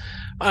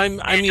 I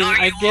mean,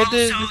 I get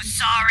it. Are you also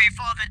sorry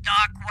for the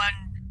Dark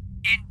One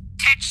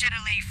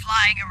intentionally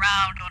flying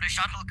around on a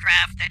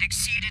shuttlecraft that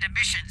exceeded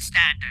emission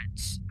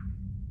standards?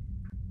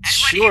 And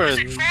when he was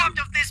informed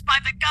of this by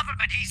the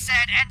government, he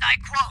said, and I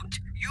quote,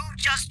 "You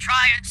just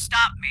try and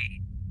stop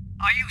me."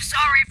 Are you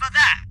sorry for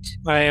that?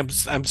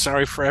 I'm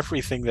sorry for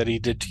everything that he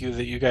did to you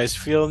that you guys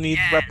feel need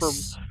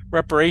Yes.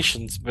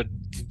 reparations, but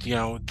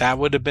that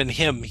would have been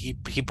him. He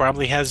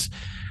probably has,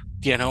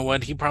 you know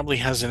what? He probably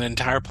has an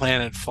entire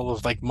planet full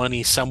of like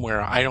money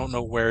somewhere. I don't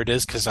know where it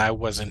is because I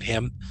wasn't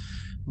him.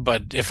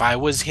 But if I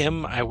was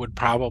him, I would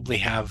probably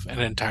have an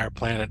entire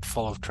planet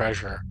full of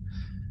treasure.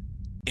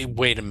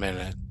 Wait a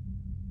minute.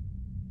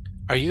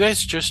 Are you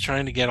guys just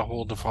trying to get a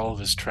hold of all of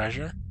his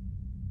treasure?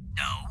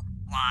 No.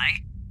 Why?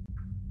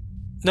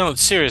 No,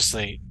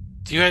 seriously.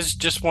 Do you guys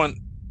just want...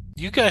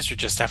 You guys are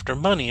just after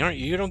money, aren't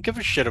you? You don't give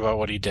a shit about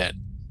what he did.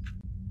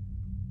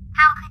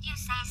 How could you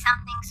say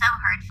something so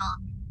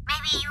hurtful?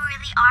 Maybe you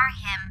really are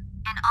him,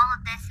 and all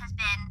of this has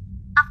been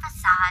a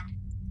facade.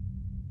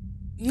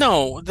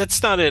 No,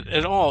 that's not it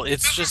at all.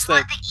 It's This just is that...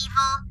 what the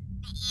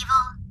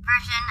evil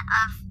version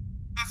of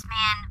this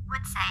man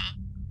would say.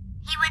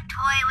 He would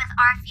toy with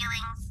our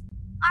feelings,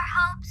 our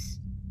hopes,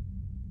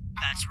 and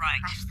That's then right.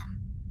 crush them.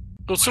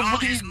 Well, so Would all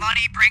what do his you...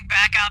 money bring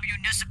back our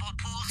municipal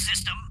pool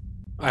system?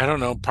 I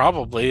don't know.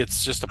 Probably.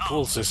 It's just a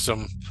pool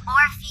system.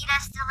 Or feed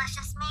us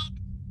delicious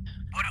meat.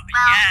 What, Well,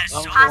 yes.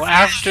 Oh, possibly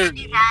after- he could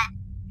do that.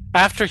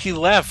 After he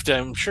left,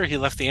 I'm sure he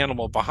left the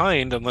animal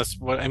behind, unless...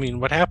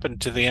 what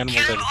happened to the animal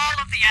Killed that...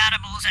 all of the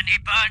animals and he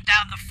burned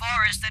down the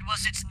forest that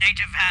was its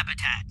native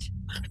habitat.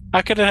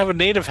 How could it have a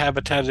native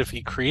habitat if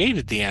he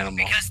created the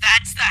animal? Because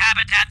that's the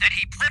habitat that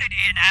he put it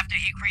in after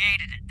he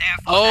created it.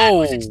 Therefore, that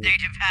was its Oh.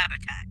 native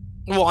habitat.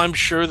 Well, I'm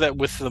sure that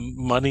with the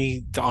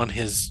money on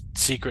his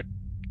secret...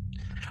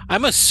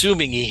 I'm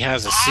assuming he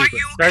has a Are secret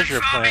you treasure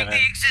confirming planet.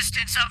 the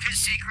existence of his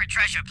secret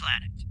treasure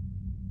planet?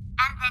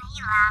 And then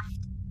he laughed.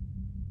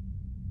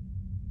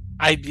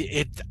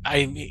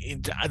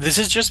 This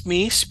is just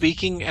me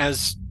speaking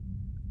as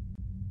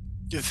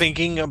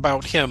thinking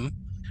about him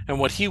and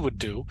what he would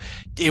do,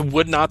 it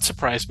would not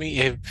surprise me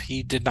if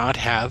he did not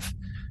have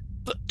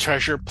the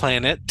treasure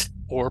planet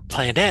or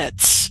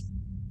planets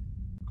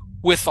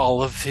with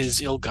all of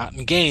his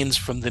ill-gotten gains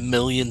from the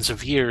millions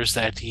of years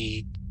that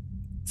he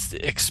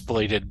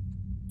exploited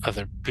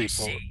other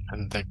people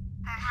and the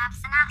Perhaps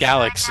an asteroid belt.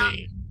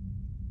 galaxy.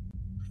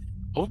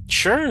 Oh,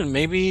 sure.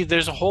 Maybe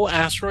there's a whole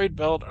asteroid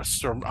belt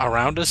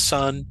around a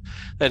sun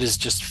that is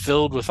just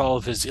filled with all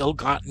of his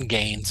ill-gotten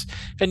gains,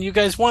 and you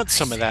guys want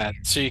some of that,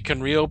 so you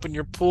can reopen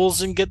your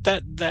pools and get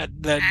that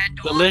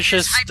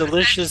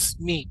delicious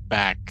meat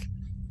back.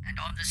 And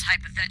on this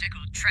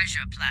hypothetical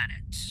treasure planet,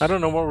 I don't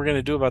know what we're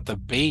gonna do about the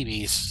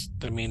babies.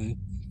 I mean,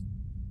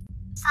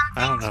 Some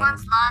I don't things know.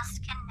 once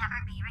lost can never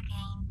be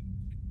regained.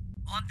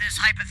 on this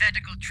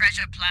hypothetical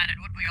treasure planet,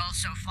 would we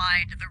also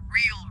find the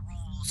real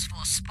rules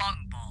for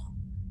Spungball?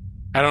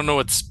 I don't know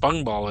what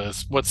Spungball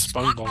is. What's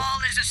Spungball?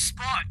 Spungball is a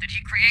sport that he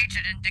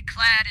created and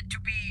declared it to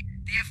be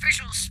the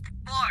official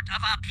sport of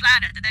our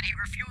planet, and then he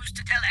refused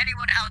to tell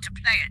anyone how to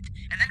play it.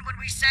 And then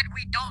when we said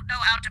we don't know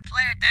how to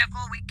play it,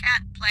 therefore we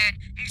can't play it,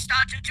 he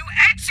started to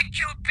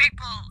execute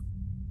people!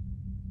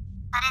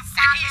 But it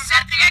And he sounded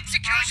said like the it would be very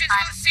executions fun.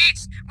 will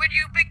cease when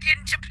you begin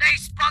to play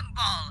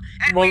Spungball.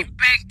 And Well, we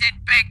begged and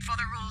begged for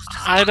the rules to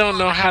Spungball. I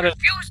don't know and how he to-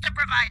 refused to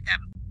provide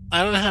them.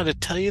 I don't know how to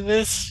tell you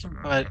this,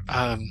 but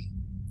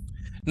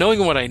knowing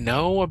what I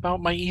know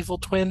about my evil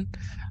twin,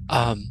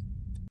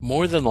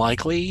 more than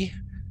likely,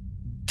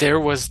 there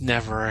was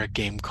never a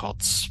game called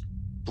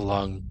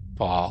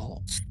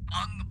Splungball.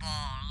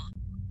 Spungball.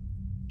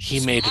 He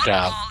made it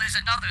up. Spungball is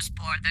another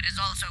sport that is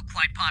also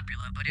quite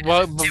popular, but it is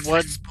What- a different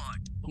what- sport.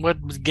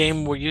 What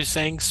game were you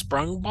saying?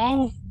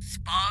 Sprungball?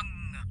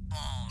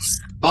 Spungball.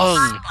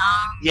 Spung.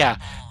 Yeah,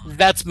 Spungball.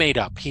 that's made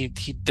up.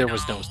 There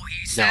was no.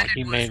 He said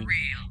he it was made.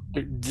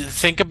 real.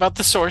 Think about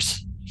the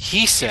source.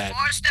 He said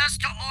Forced us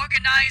to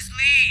organize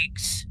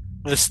leagues.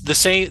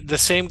 the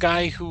same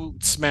guy who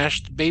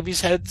smashed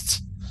babies'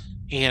 heads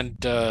and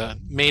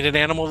made an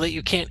animal that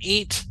you can't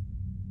eat.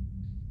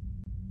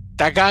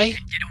 That guy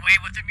And did away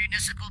with the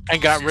municipal pool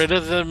and got system. rid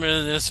of the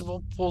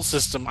municipal pool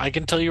system. I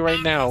can tell you right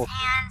now.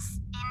 Hands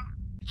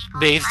in people's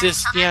Bathe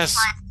this, grandchildren's yes,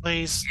 blood.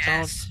 please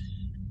Yes.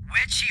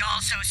 Which he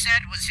also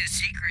said was his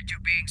secret to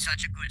being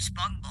such a good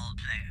Spungball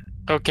player.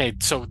 don't. Okay,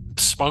 so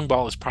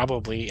Spungball is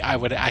probably. I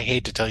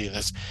hate to tell you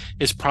this,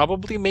 is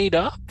probably made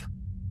up.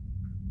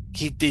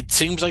 It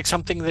seems like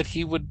something that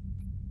he would,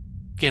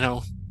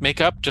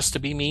 make up just to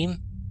be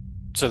mean,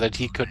 so that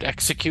he could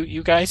execute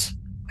you guys.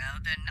 Well,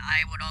 then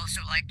I would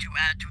also like to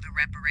add to the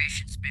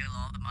reparations bill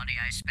all the money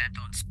I spent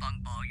on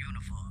Spungball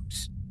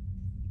uniforms.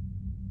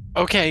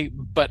 Okay,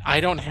 but I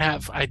don't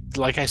have.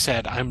 Like I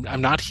said,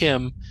 I'm not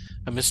him.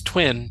 I'm his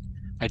twin.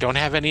 I don't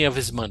have any of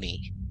his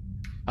money.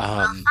 We'll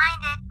find it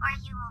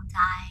or you will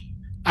die.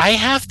 I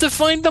have to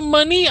find the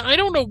money. I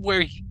don't know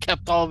where he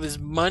kept all of his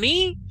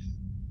money.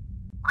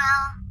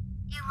 Well,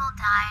 you will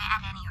die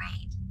at any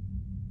rate.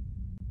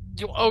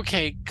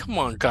 Okay, come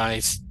on,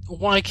 guys.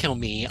 Why kill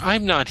me?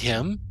 I'm not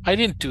him. I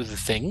didn't do the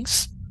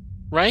things,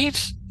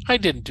 right? I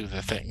didn't do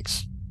the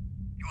things.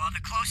 You are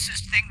the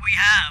closest thing we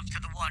have to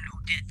the one who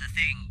did the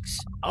things.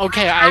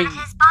 Okay, Out of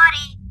his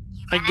body,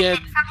 you I benefit get-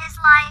 from his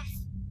life.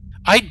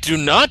 I do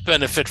not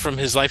benefit from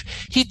his life.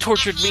 He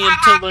tortured If he me had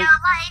until had no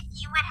life,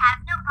 you would have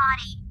no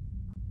body.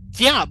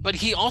 Yeah, but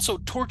he also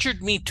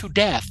tortured me to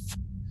death,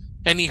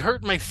 and he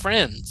hurt my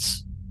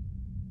friends.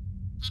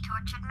 He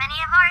tortured many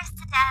of ours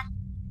to death.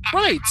 and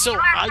Right, many so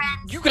of our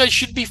friends. you guys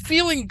should be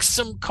feeling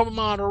some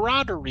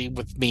camaraderie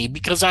with me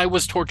because I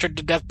was tortured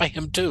to death by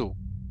him too.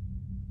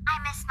 I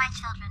miss my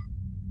children.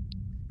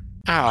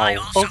 I Ow,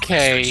 also miss her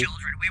okay. children.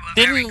 We were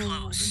very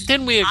close.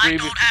 Didn't we I agree?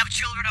 don't have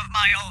children of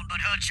my own, but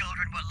her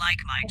children were like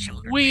my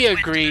children. We went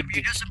to the agreed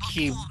to municipal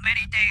keep- pool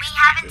many days We together.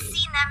 haven't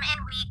seen them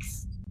in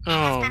weeks. It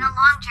has been a Oh,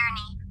 long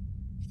journey.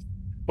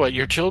 what,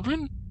 your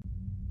children?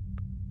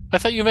 I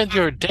thought you meant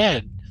you were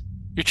dead.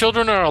 Your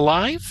children are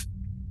alive?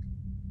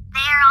 They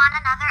are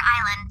on another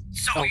island.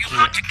 So you Okay.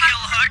 want to kill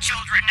her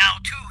children now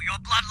too? Your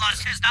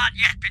bloodlust has not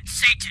yet been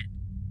sated.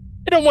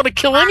 I don't want to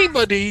kill Runs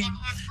anybody. In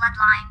his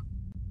bloodline.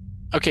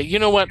 Okay, you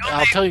know what? You know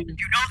I'll tell you.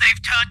 You know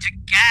they've turned to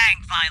gang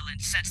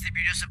violence since the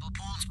municipal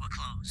pools were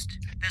closed.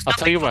 There's I'll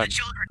nothing tell you for what. the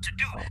children to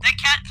do. They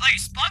can't play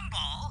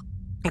Spungball.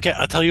 Okay,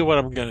 I'll tell you what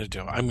I'm going to do.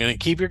 I'm going to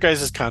keep your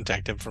guys'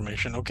 contact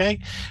information, okay?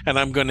 And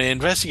I'm going to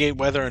investigate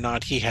whether or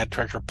not he had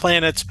treasure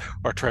planets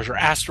or treasure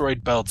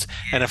asteroid belts.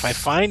 And if I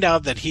find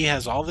out that he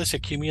has all this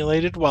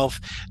accumulated wealth,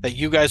 that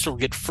you guys will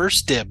get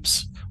first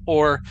dibs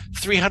or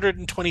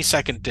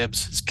 322nd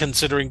dibs,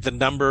 considering the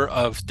number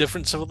of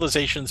different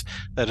civilizations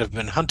that have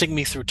been hunting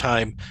me through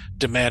time,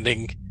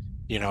 demanding,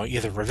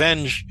 either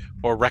revenge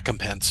or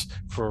recompense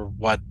for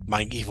what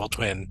my evil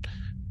twin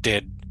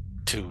did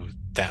to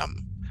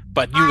them.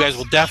 But you guys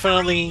will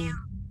definitely,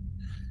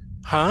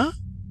 huh?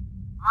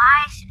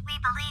 Why should we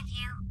believe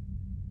you?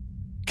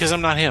 Because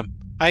I'm not him.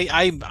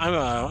 I'm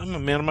a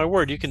man of my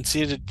word. You can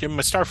see it in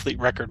my Starfleet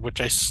record,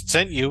 which I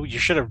sent you. You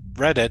should have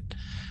read it,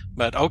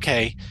 but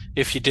okay,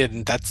 if you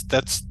didn't,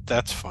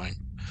 that's fine.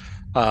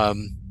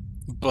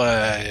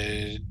 But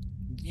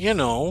you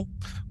know,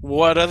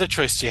 what other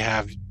choice do you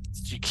have?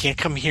 You can't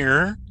come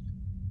here,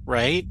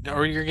 right?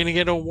 Or you're going to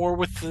get a war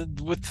with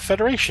the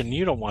Federation.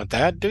 You don't want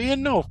that, do you?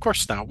 No, of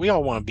course not. We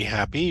all want to be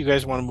happy. You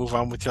guys want to move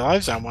on with your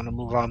lives. I want to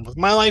move on with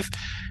my life.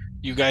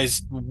 You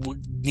guys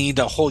need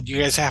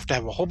you guys have to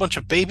have a whole bunch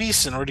of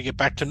babies in order to get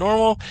back to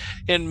normal.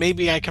 And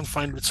maybe I can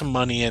find some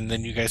money and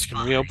then you guys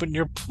can reopen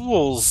your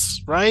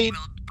pools, right?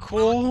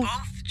 Cool. We'll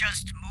both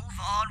just move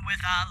on with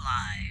our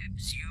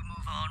lives. You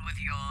move on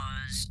with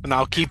yours. And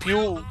I'll keep you.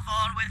 We'll move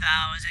on with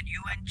ours, and you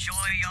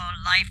enjoy your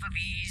life of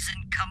ease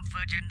and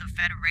comfort in the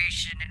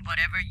Federation in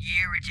whatever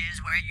year it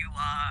is where you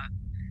are.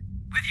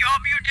 With your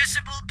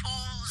municipal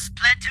pools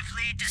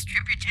plentifully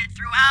distributed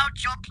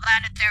throughout your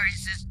planetary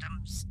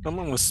systems. I'm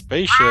on a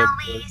spaceship. While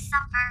we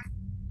suffer.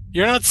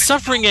 You're not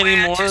suffering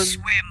anymore. To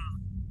swim.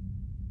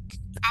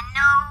 And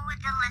no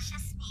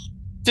delicious meat.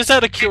 Just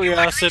out of Can you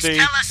at least curiosity,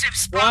 tell us if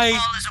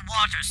Spungball is a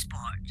water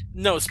sport?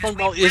 no, 'Cause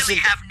Spungball we really isn't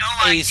have no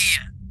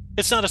idea.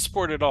 It's not a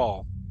sport at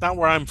all. Not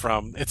where I'm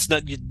from. It's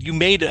not. You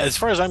made, as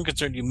far as I'm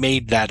concerned, you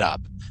made that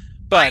up.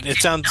 But it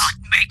sounds.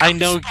 I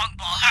know. Spungball,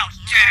 how dare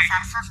you?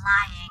 Accuse us of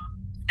lying.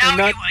 Now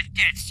not- you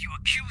admit you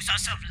accuse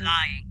us of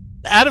lying.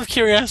 Out of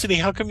curiosity,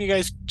 how come you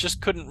guys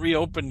just couldn't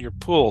reopen your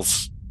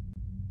pools?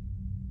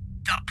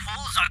 The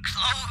pools are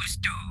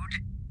closed,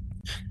 dude.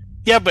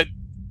 Yeah, but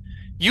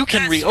you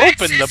can There's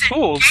reopen the fences and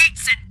pools.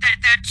 gates and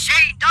they're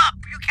chained up.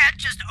 You can't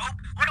just open.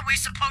 What are we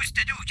supposed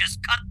to do?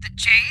 Just cut the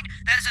chain?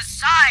 There's a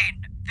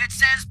sign that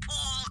says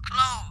pool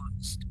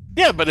closed.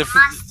 Yeah, but if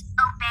You must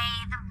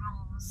obey the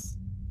rules.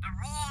 The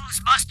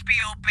rules must be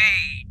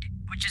obeyed,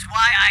 which is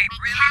why I We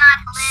really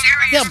cannot live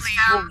seriously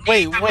Yeah, well, need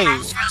wait, the wait.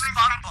 rules for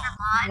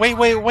Spungball.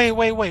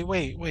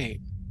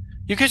 wait.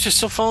 You guys are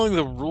still following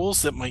the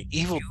rules that my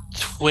evil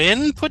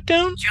twin put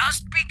down?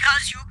 Just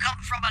because you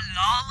come from a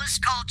lawless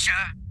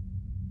culture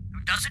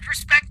who doesn't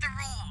respect the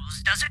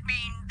rules doesn't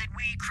mean that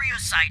we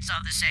Creosites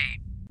are the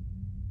same.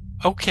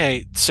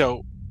 Okay,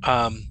 so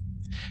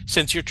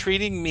since you're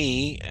treating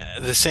me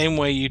the same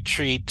way you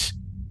treat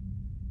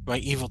my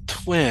evil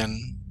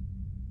twin,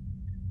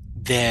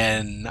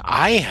 then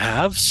I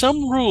have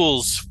some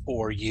rules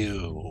for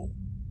you.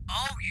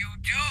 Oh, you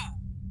do?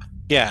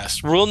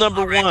 Yes, rule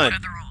number All right, one. what are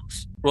the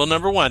rules? Rule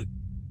number one.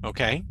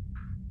 Okay.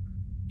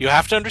 You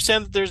have to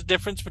understand that there's a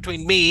difference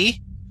between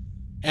me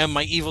and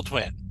my evil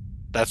twin.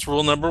 That's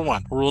rule number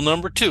one. Rule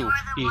number two. You're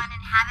the one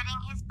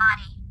inhabiting his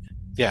body.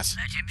 Yes.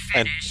 Let him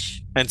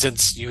finish. And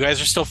since you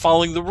guys are still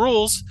following the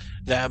rules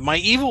that my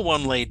evil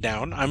one laid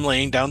down, I'm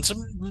laying down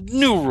some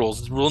new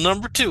rules. Rule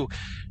number two.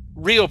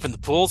 Reopen the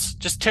pools.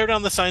 Just tear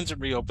down the signs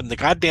and reopen the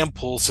goddamn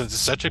pools since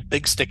it's such a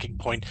big sticking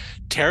point.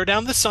 Tear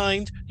down the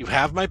signs. You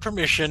have my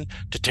permission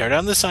to tear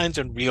down the signs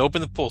and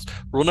reopen the pools.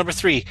 Rule number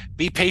three,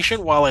 be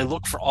patient while I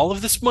look for all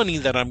of this money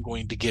that I'm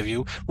going to give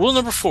you. Rule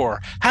number four,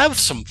 have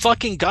some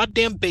fucking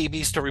goddamn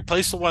babies to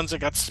replace the ones that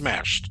got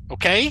smashed.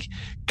 Okay?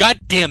 God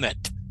damn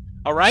it.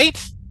 All right?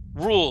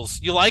 Rules.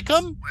 You like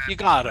them? You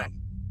got them.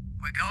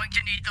 We're going to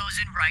need those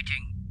in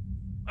writing.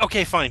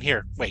 Okay, fine.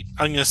 Here, wait.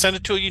 I'm going to send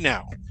it to you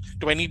now.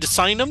 Do I need to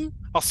sign them?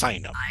 I'll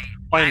sign them.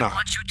 Why I not?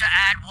 want you to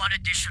add one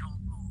additional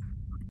rule.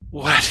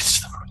 What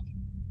is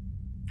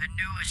The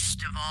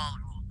newest of all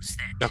rules,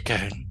 then.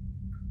 Okay.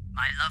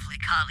 My lovely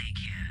colleague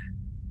here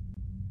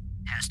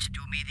has to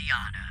do me the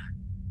honor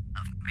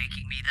of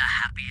making me the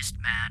happiest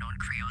man on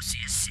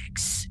Creosius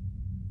 6.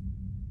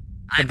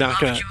 I've not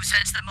loved gonna- you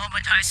since the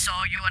moment I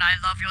saw you, and I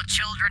love your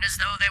children as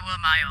though they were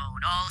my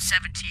own, all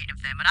 17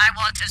 of them, and I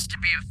want us to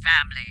be a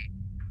family.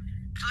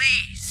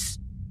 Please,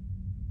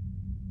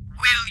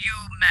 will you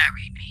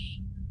marry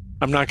me?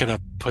 I'm not going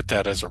to put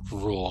that as a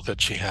rule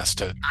that she has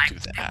to do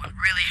It that. would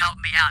really help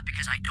me out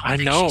because I don't I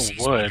think know she it sees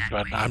me would, that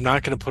but way. I'm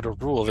not going to put a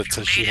rule that If you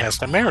says she made it has a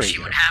to rule, marry she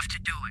you. would have to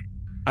do it.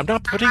 I'm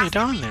not putting it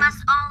on We there. must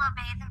all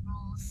obey the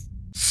rules.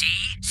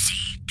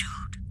 See,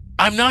 dude.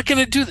 I'm not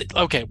going to do that.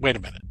 Okay, wait a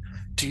minute.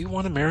 Do you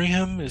want to marry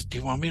him? Do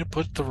you want me to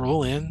put the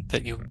rule in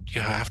that you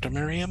have to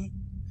marry him?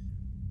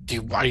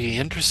 Are you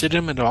interested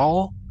in him at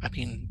all? I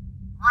mean,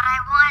 What I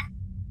want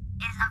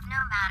is of no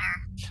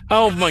matter.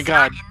 oh It my is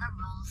God. not in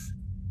the rules.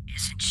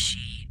 Isn't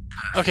she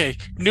perfect? Okay,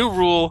 new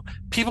rule.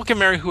 People can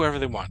marry whoever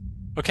they want.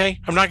 Okay?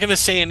 I'm not going to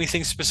say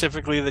anything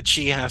specifically that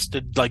she has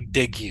to, like,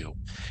 dig you.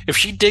 If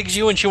she digs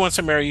you and she wants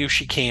to marry you,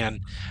 she can.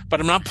 But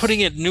I'm not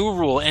putting it new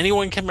rule.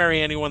 Anyone can marry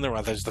anyone they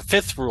want. There's the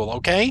fifth rule,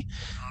 okay?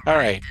 All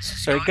right. This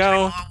is There you going to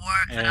go. be more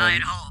work than I had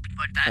And hoped,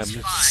 but I'm that's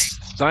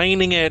fine.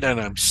 signing it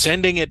and I'm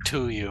sending it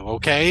to you,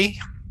 okay?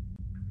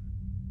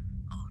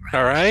 All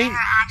There right?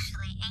 are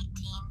actually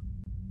 18.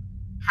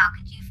 How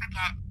could you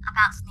forget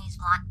about Sneeze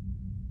Vlog?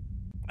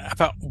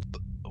 About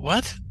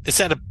what? Is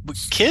that a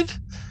kid?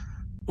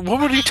 What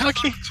were you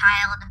talking?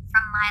 Child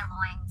from my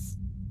loins.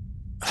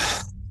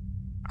 I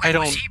When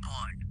don't. was he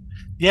born?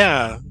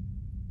 Yeah.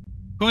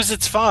 Who's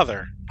its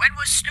father? When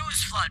was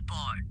Snooze Flood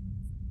born?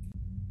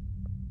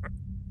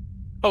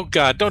 Oh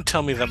God! Don't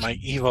tell me that my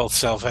evil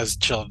self has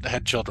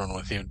had children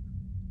with you.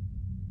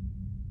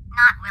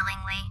 Not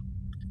willingly.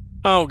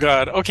 Oh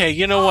God! Okay,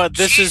 you know what?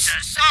 This is.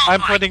 Jesus, oh I'm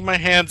my- putting my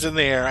hands in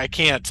the air. I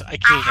can't. I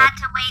can't. had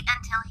to wait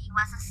until he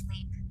was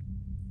asleep.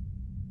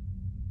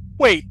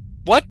 Wait,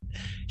 what?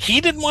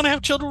 He didn't want to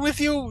have children with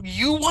you?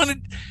 You.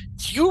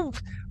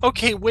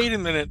 Okay, wait a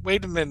minute.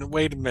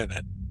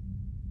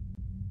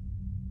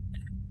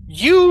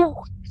 You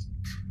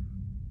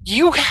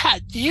you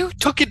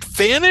took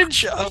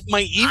advantage of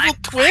my evil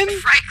twin? I'm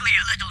frankly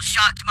a little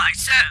shocked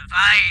myself.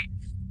 I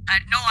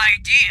had no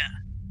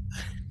idea.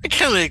 It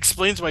kind of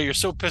explains why you're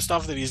so pissed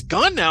off that he's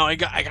gone now. I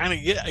kind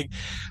of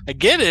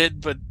get it,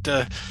 but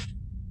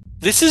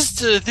this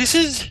is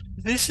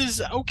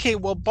okay.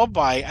 Well,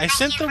 bye. I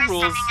sent the rules. Thank you for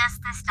sending us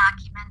this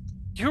document.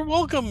 You're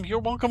welcome. You're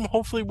welcome.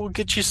 Hopefully, we'll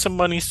get you some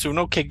money soon.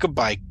 Okay,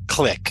 goodbye.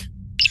 Click.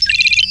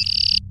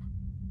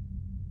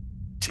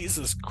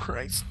 Jesus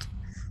Christ.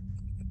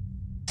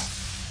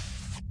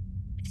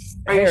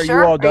 Hey, are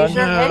sure? you all done?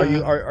 Are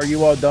you Are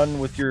you all done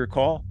with your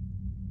call?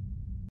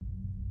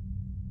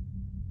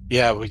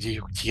 Yeah,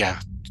 yeah.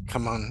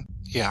 Come on.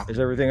 Yeah. Is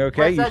everything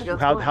okay?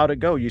 How'd it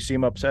go? You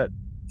seem upset.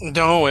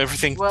 No,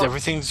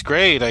 everything's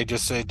great. I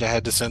just said I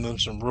had to send them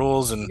some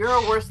rules and You're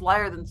a worse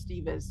liar than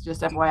Steve is,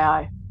 just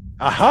FYI.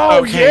 Oh,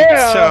 okay,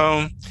 yeah.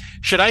 so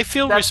should I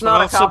feel That's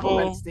not a responsible?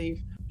 compliment,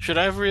 Steve. Should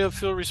I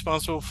feel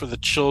responsible for the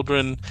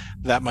children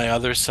that my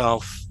other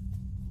self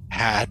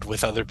had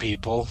with other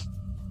people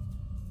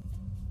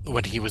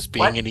when he was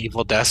being an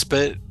evil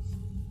despot?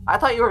 I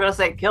thought you were going to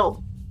say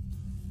killed.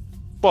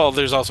 Well,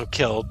 there's also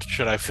killed.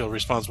 Should I feel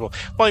responsible?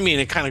 Well, I mean,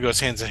 it kind of goes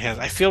hands in hand.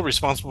 I feel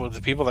responsible for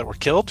the people that were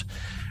killed,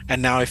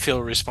 and now I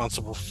feel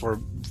responsible for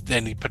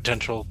any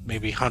potential,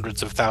 maybe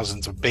hundreds of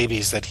thousands of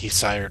babies that he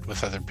sired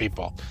with other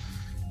people.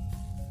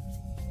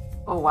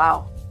 Oh,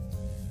 wow.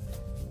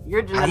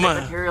 Your genetic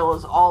material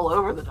is all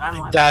over the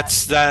timeline.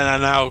 That's that.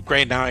 Now,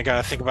 great. Now I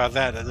gotta think about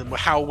that.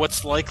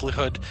 What's the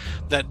likelihood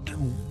that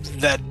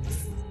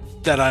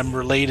I'm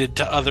related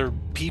to other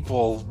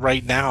people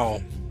right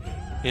now?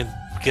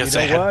 Because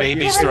I had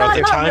babies throughout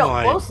the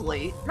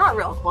timeline. Not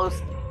real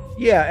closely.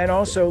 Yeah, and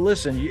also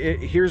listen.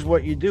 Here's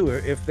what you do: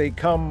 if they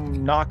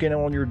come knocking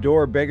on your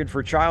door begging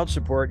for child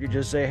support, you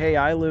just say, "Hey,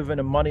 I live in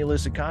a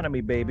moneyless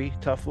economy, baby.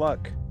 Tough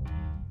luck."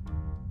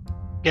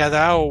 Yeah,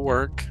 that'll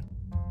work.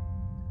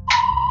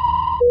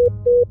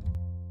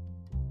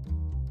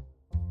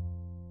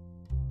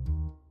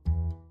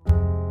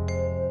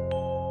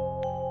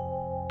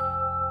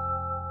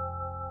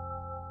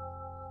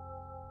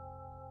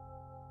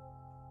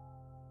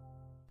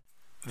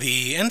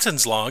 The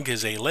Ensign's Log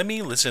is a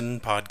Lemmy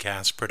Listen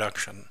podcast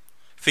production,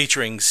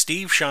 featuring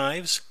Steve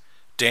Shives,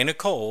 Dana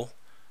Cole,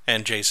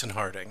 and Jason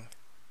Harding.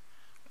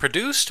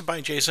 Produced by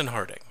Jason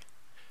Harding.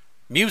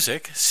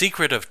 Music,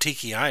 Secret of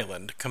Tiki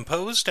Island,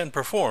 composed and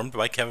performed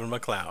by Kevin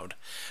MacLeod.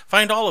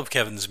 Find all of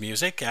Kevin's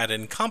music at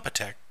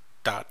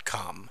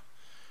incompetech.com.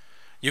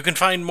 You can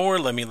find more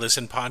Lemmy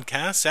Listen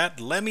podcasts at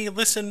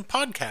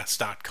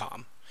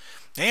lemmylistenpodcast.com.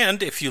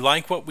 And if you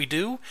like what we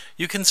do,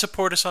 you can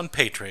support us on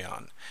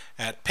Patreon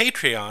at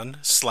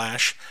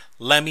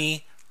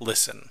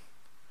patreon.com/lemmylisten.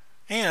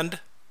 And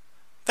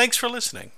thanks for listening.